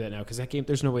they should do that now because that game,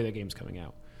 there's no way that game's coming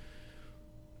out.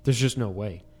 There's just no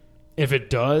way. If it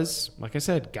does, like I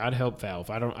said, God help Valve.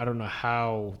 I don't know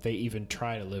how they even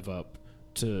try to live up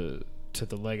to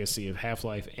the legacy of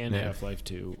Half-Life and Half-Life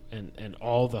 2 and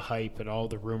all the hype and all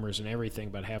the rumors and everything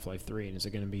about Half-Life 3 and is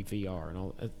it going to be VR and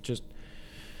all just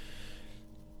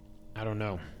I don't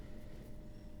know.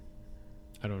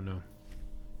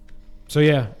 So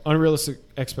yeah, unrealistic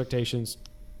expectations.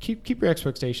 Keep your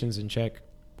expectations in check,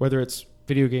 whether it's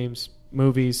video games,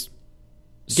 movies,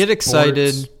 get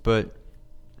excited, but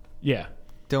yeah,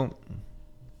 don't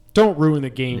ruin the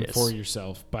game for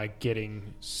yourself by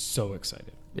getting so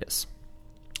excited. Yes.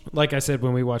 Like I said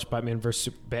when we watched Batman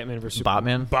versus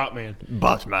Botman.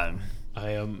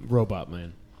 I am Robot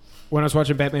Man. When I was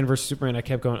watching Batman versus Superman, I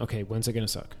kept going, okay, when's it going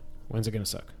to suck? When's it going to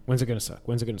suck? When's it going to suck?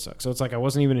 When's it going to suck? So it's like I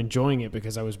wasn't even enjoying it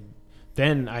because I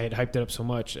had hyped it up so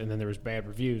much, and then there was bad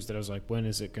reviews that I was like, when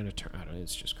is it going to turn? I don't know.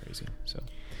 It's just crazy. So,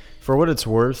 for what it's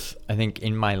worth, I think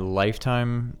in my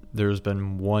lifetime, there's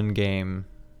been one game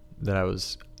that I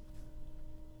was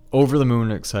over the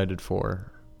moon excited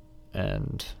for,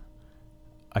 and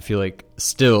I feel like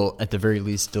still, at the very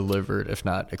least, delivered, if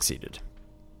not exceeded.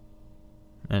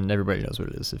 And everybody knows what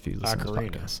it is if you listen to this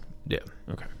podcast. Yeah.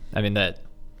 Okay. I mean, it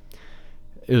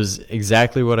was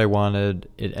exactly what I wanted.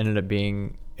 It ended up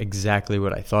being exactly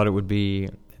what I thought it would be,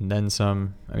 and then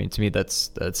some. I mean, to me,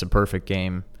 that's a perfect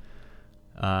game.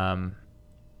 And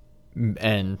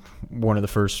one of the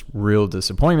first real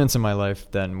disappointments in my life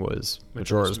then was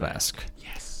Majora's Mask.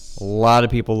 Yes. A lot of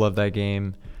people love that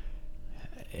game.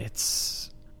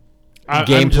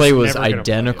 Gameplay was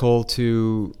identical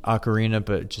to Ocarina,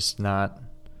 but just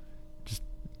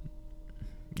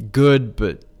good,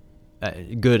 but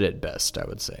good at best, I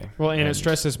would say. Well, and it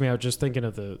stresses me out just thinking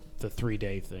of the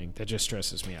 3-day thing. That just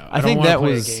stresses me out. I think that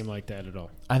was a game like that at all.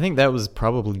 I think that was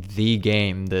probably the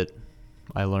game that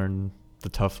I learned the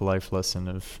tough life lesson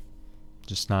of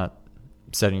just not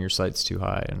setting your sights too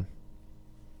high and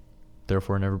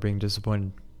therefore never being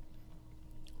disappointed.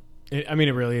 It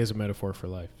really is a metaphor for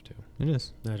life, too. It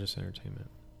is. Not just entertainment.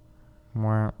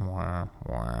 Wah, wah,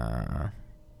 wah.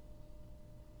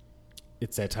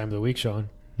 It's that time of the week, Sean.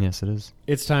 Yes, it is.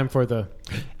 It's time for the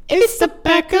It's the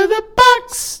Back of the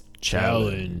Box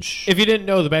Challenge. If you didn't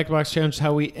know, the Back of the Box Challenge is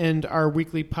how we end our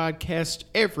weekly podcast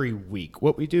every week.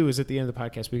 What we do is at the end of the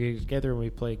podcast, we get together and we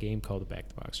play a game called the Back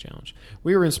of the Box Challenge.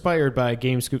 We were inspired by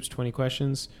GameScoop's 20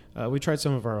 Questions. We tried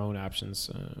some of our own options,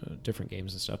 different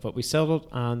games and stuff, but we settled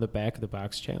on the Back of the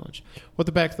Box Challenge. What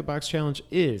the Back of the Box Challenge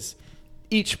is,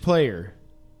 each player,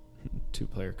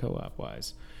 2-player co-op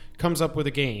wise, comes up with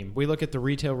a game. We look at the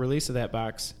retail release of that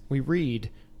box. We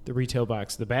read the retail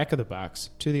box, the back of the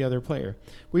box, to the other player.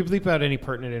 We bleep out any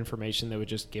pertinent information that would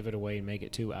just give it away and make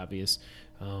it too obvious,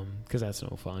 because that's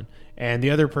no fun. And the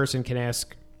other person can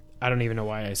ask, I don't even know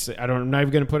why I'm not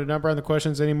even going to put a number on the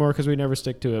questions anymore because we never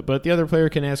stick to it. But the other player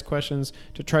can ask questions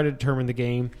to try to determine the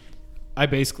game. I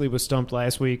basically was stumped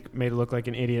last week, made it look like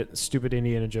an idiot, stupid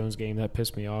Indiana Jones game. That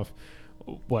pissed me off.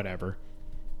 Whatever.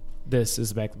 This is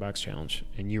the Back of the Box Challenge,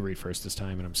 and you read first this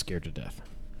time, and I'm scared to death.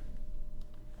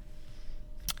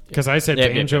 Because I said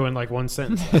banjo in like one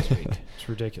sentence last week. It's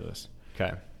ridiculous.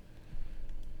 Okay.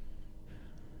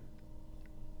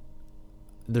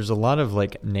 There's a lot of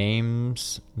like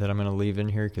names that I'm going to leave in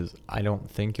here because I don't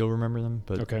think you'll remember them,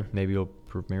 but maybe you'll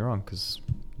prove me wrong because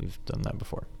you've done that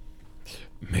before.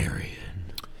 Marion.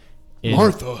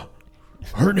 Martha.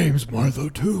 Her name's Martha,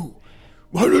 too.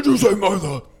 Why did you say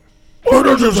Martha? Why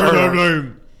did you say that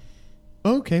name?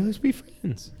 Okay, let's be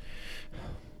friends.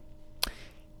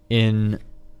 In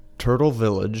Turtle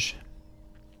Village,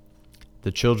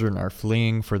 the children are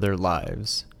fleeing for their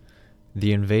lives.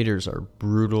 The invaders are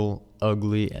brutal,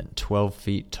 ugly, and 12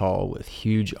 feet tall with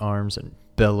huge arms and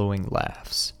bellowing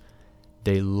laughs.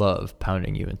 They love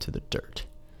pounding you into the dirt.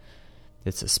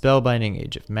 It's a spellbinding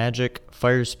age of magic,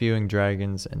 fire-spewing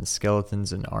dragons, and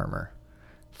skeletons in armor.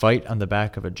 Fight on the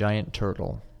back of a giant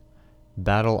turtle.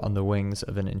 Battle on the wings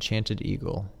of an enchanted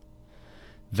eagle.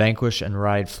 Vanquish and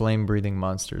ride flame-breathing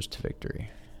monsters to victory.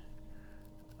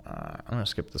 I'm going to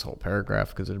skip this whole paragraph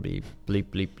because it'll be bleep,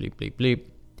 bleep, bleep, bleep, bleep.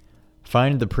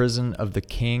 Find the prison of the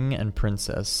king and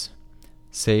princess.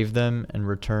 Save them and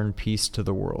return peace to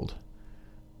the world.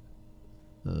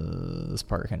 This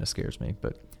part kind of scares me,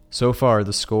 but so far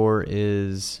the score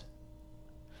is...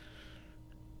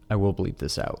 I will bleep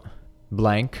this out.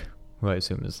 Blank, who I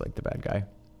assume is like the bad guy.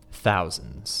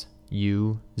 Thousands.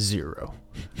 You 0.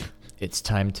 It's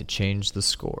time to change the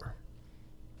score.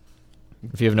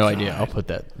 If you have no idea, I'll put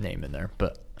that name in there,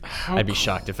 but I'd be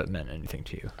shocked if it meant anything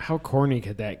to you. How corny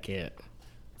could that get?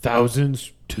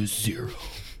 Thousands to 0.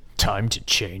 Time to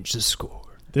change the score.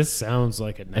 This sounds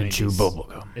like a 90s. And chew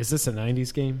bubblegum. Is this a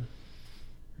 90s game?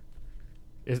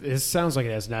 It sounds like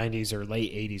it has 90s or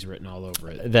late 80s written all over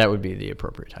it. That would be the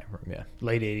appropriate time for him, yeah.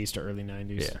 Late 80s to early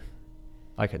 90s. Yeah.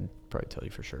 I could probably tell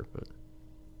you for sure, but...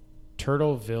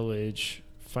 Turtle Village.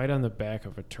 Fight on the back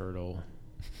of a turtle.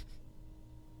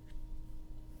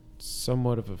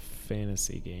 Somewhat of a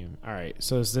fantasy game. All right,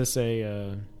 so is this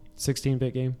a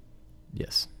 16-bit game?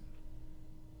 Yes.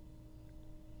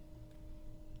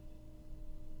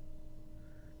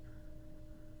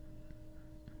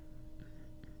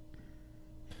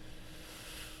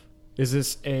 Is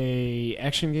this a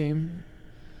action game?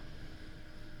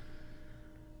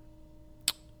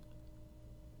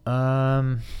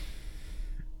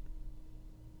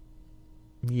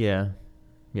 Yeah.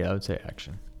 Yeah, I would say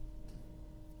action.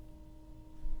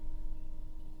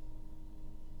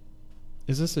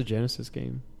 Is this a Genesis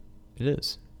game? It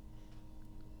is.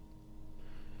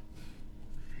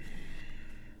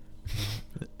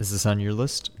 Is this on your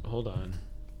list? Hold on.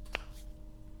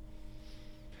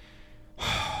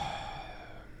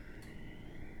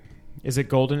 Is it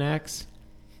Golden Axe?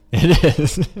 It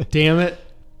is. Damn it.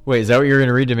 Wait, is that what you're going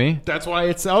to read to me? That's why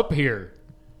it's up here.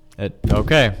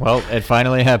 Okay, well, it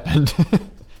finally happened.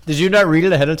 Did you not read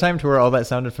it ahead of time to where all that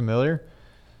sounded familiar?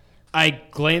 I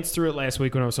glanced through it last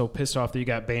week when I was so pissed off that you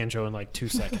got Banjo in like 2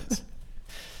 seconds.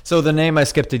 So the name I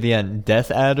skipped to the end, Death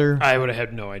Adder? I would have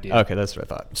had no idea. Okay, that's what I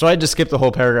thought. So I just skipped the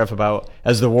whole paragraph about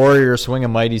as the warrior swing a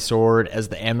mighty sword, as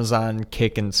the Amazon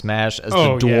kick and smash, as the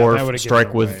dwarf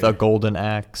strike with a golden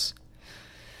axe.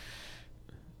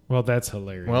 Well, that's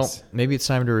hilarious. Well, maybe it's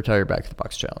time to retire Back to the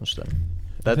Box Challenge then.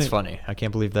 That's funny. I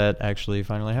can't believe that actually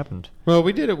finally happened. Well,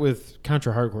 we did it with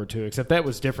Contra Hardcore too, except that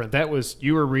was different. That was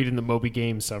you were reading the Moby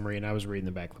Game summary and I was reading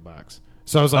the Back of the Box.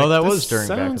 So I was like, that this was during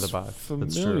Back of the Box.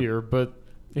 Familiar, but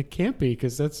it can't be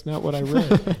because that's not what I read.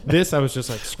 This I was just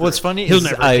like, what's funny he'll is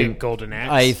never get Golden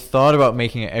Axe. I thought about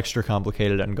making it extra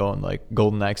complicated and going like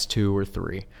Golden Axe 2 or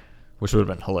 3. Which would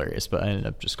have been hilarious, but I ended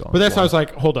up just going. But that's how I was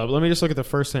like, hold up, let me just look at the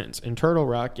first sentence. In Turtle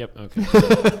Rock, yep, okay.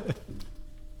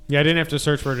 Yeah, I didn't have to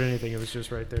search for it or anything. It was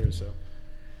just right there. So,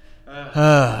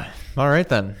 all right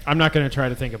then. I'm not going to try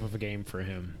to think up of a game for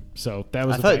him. So that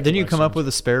was. Didn't you come up with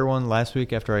a spare one last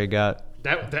week after I got?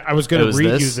 That I was going to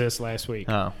read you this last week.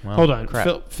 Oh, well, hold on,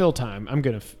 crap. Phil time. I'm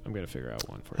gonna figure out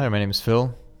one for you. Hi, my name is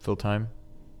Phil. Phil time.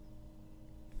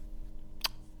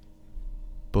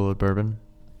 Bullet bourbon.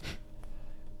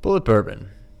 Bullet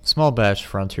bourbon, small batch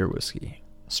frontier whiskey,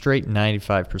 straight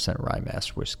 95% rye mash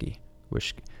whiskey,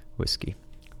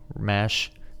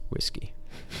 mash whiskey.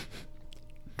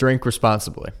 Drink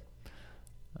responsibly.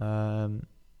 You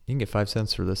can get 5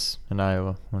 cents for this in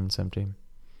Iowa when it's empty.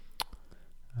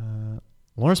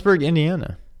 Lawrenceburg,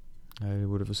 Indiana. I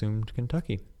would have assumed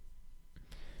Kentucky.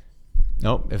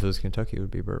 Nope, if it was Kentucky, it would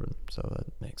be bourbon, so that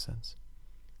makes sense.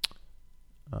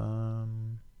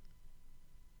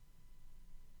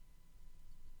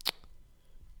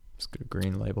 Let's get a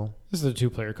green label. This is the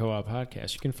Two Player Co-op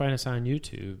podcast. You can find us on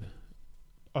YouTube,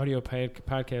 audio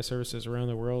podcast services around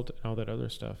the world, and all that other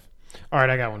stuff. All right,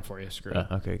 I got one for you. Screw it.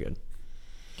 Okay, good.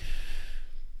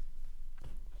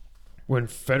 When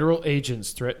federal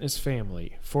agents threaten his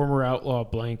family, former outlaw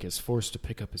Blank is forced to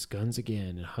pick up his guns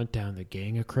again and hunt down the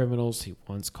gang of criminals he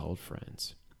once called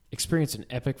friends. Experience an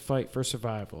epic fight for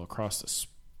survival across the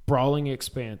sprawling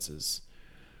expanses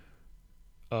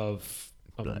of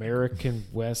American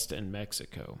West and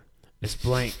Mexico as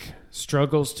Blank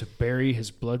struggles to bury his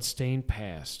bloodstained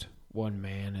past one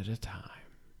man at a time.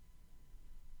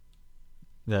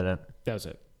 That it? That was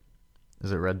it.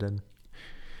 Is it Red Dead?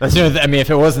 I mean,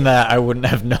 if it wasn't that, I wouldn't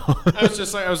have known. I was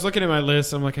just like, I was looking at my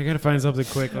list. I'm like, I gotta find something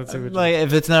quick. Let's see what. Like,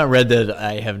 if it's not Red Dead,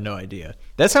 I have no idea.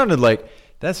 That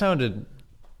sounded.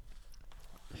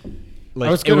 like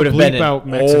I was it going would to have been bleep an out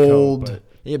Mexico. old. But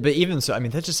Yeah, but even so, I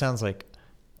mean, that just sounds like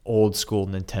old school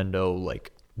Nintendo,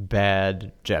 like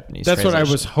bad Japanese. that's what I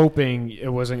translation. was hoping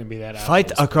it wasn't going to be that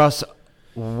Fight obvious. across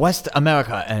West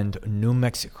America and New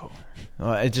Mexico.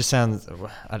 It just sounds.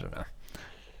 I don't know.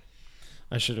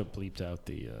 I should have bleeped out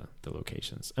the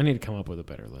locations. I need to come up with a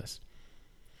better list.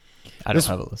 I don't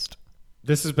have a list.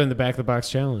 This has been the Back of the Box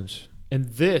Challenge. And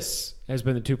this has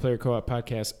been the Two Player Co-op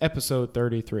Podcast, episode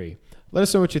 33. Let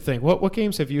us know what you think. What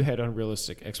games have you had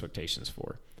unrealistic expectations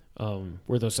for?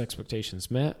 Were those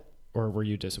expectations met, or were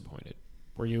you disappointed?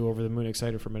 Were you over the moon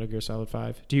excited for Metal Gear Solid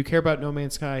 5? Do you care about No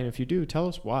Man's Sky? And if you do, tell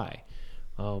us why.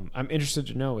 I'm interested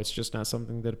to know. It's just not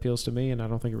something that appeals to me, and I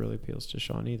don't think it really appeals to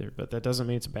Sean either. But that doesn't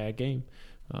mean it's a bad game.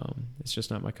 It's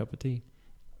just not my cup of tea.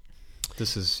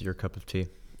 This is your cup of tea.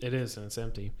 It is, and it's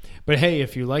empty. But hey,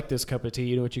 if you like this cup of tea,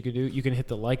 you know what you can do? You can hit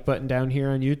the like button down here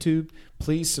on YouTube.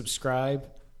 Please subscribe.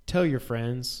 Tell your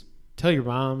friends. Tell your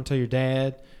mom. Tell your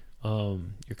dad.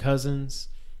 Your cousins.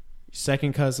 Your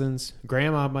second cousins.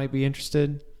 Grandma might be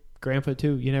interested. Grandpa,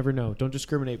 too. You never know. Don't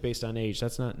discriminate based on age.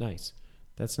 That's not nice.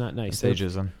 That's not nice. That's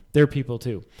ageism. They're people,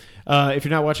 too. If you're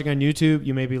not watching on YouTube,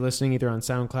 you may be listening either on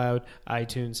SoundCloud,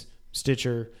 iTunes,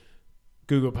 Stitcher,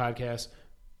 Google Podcasts,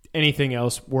 anything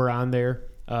else. We're on there.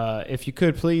 If you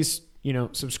could, please,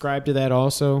 subscribe to that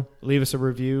also. Leave us a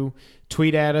review.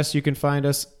 Tweet at us. You can find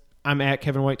us. I'm at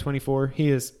Kevin White 24. He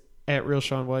is at Real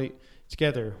Sean White.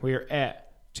 Together, we are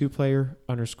at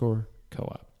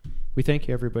 2player_co-op. We thank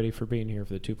you, everybody, for being here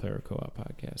for the 2Player Co-op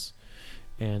Podcast.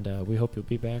 And we hope you'll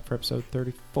be back for episode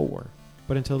 34.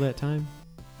 But until that time,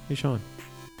 hey, Sean,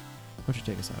 why don't you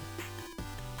take us out?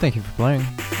 Thank you for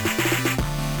playing.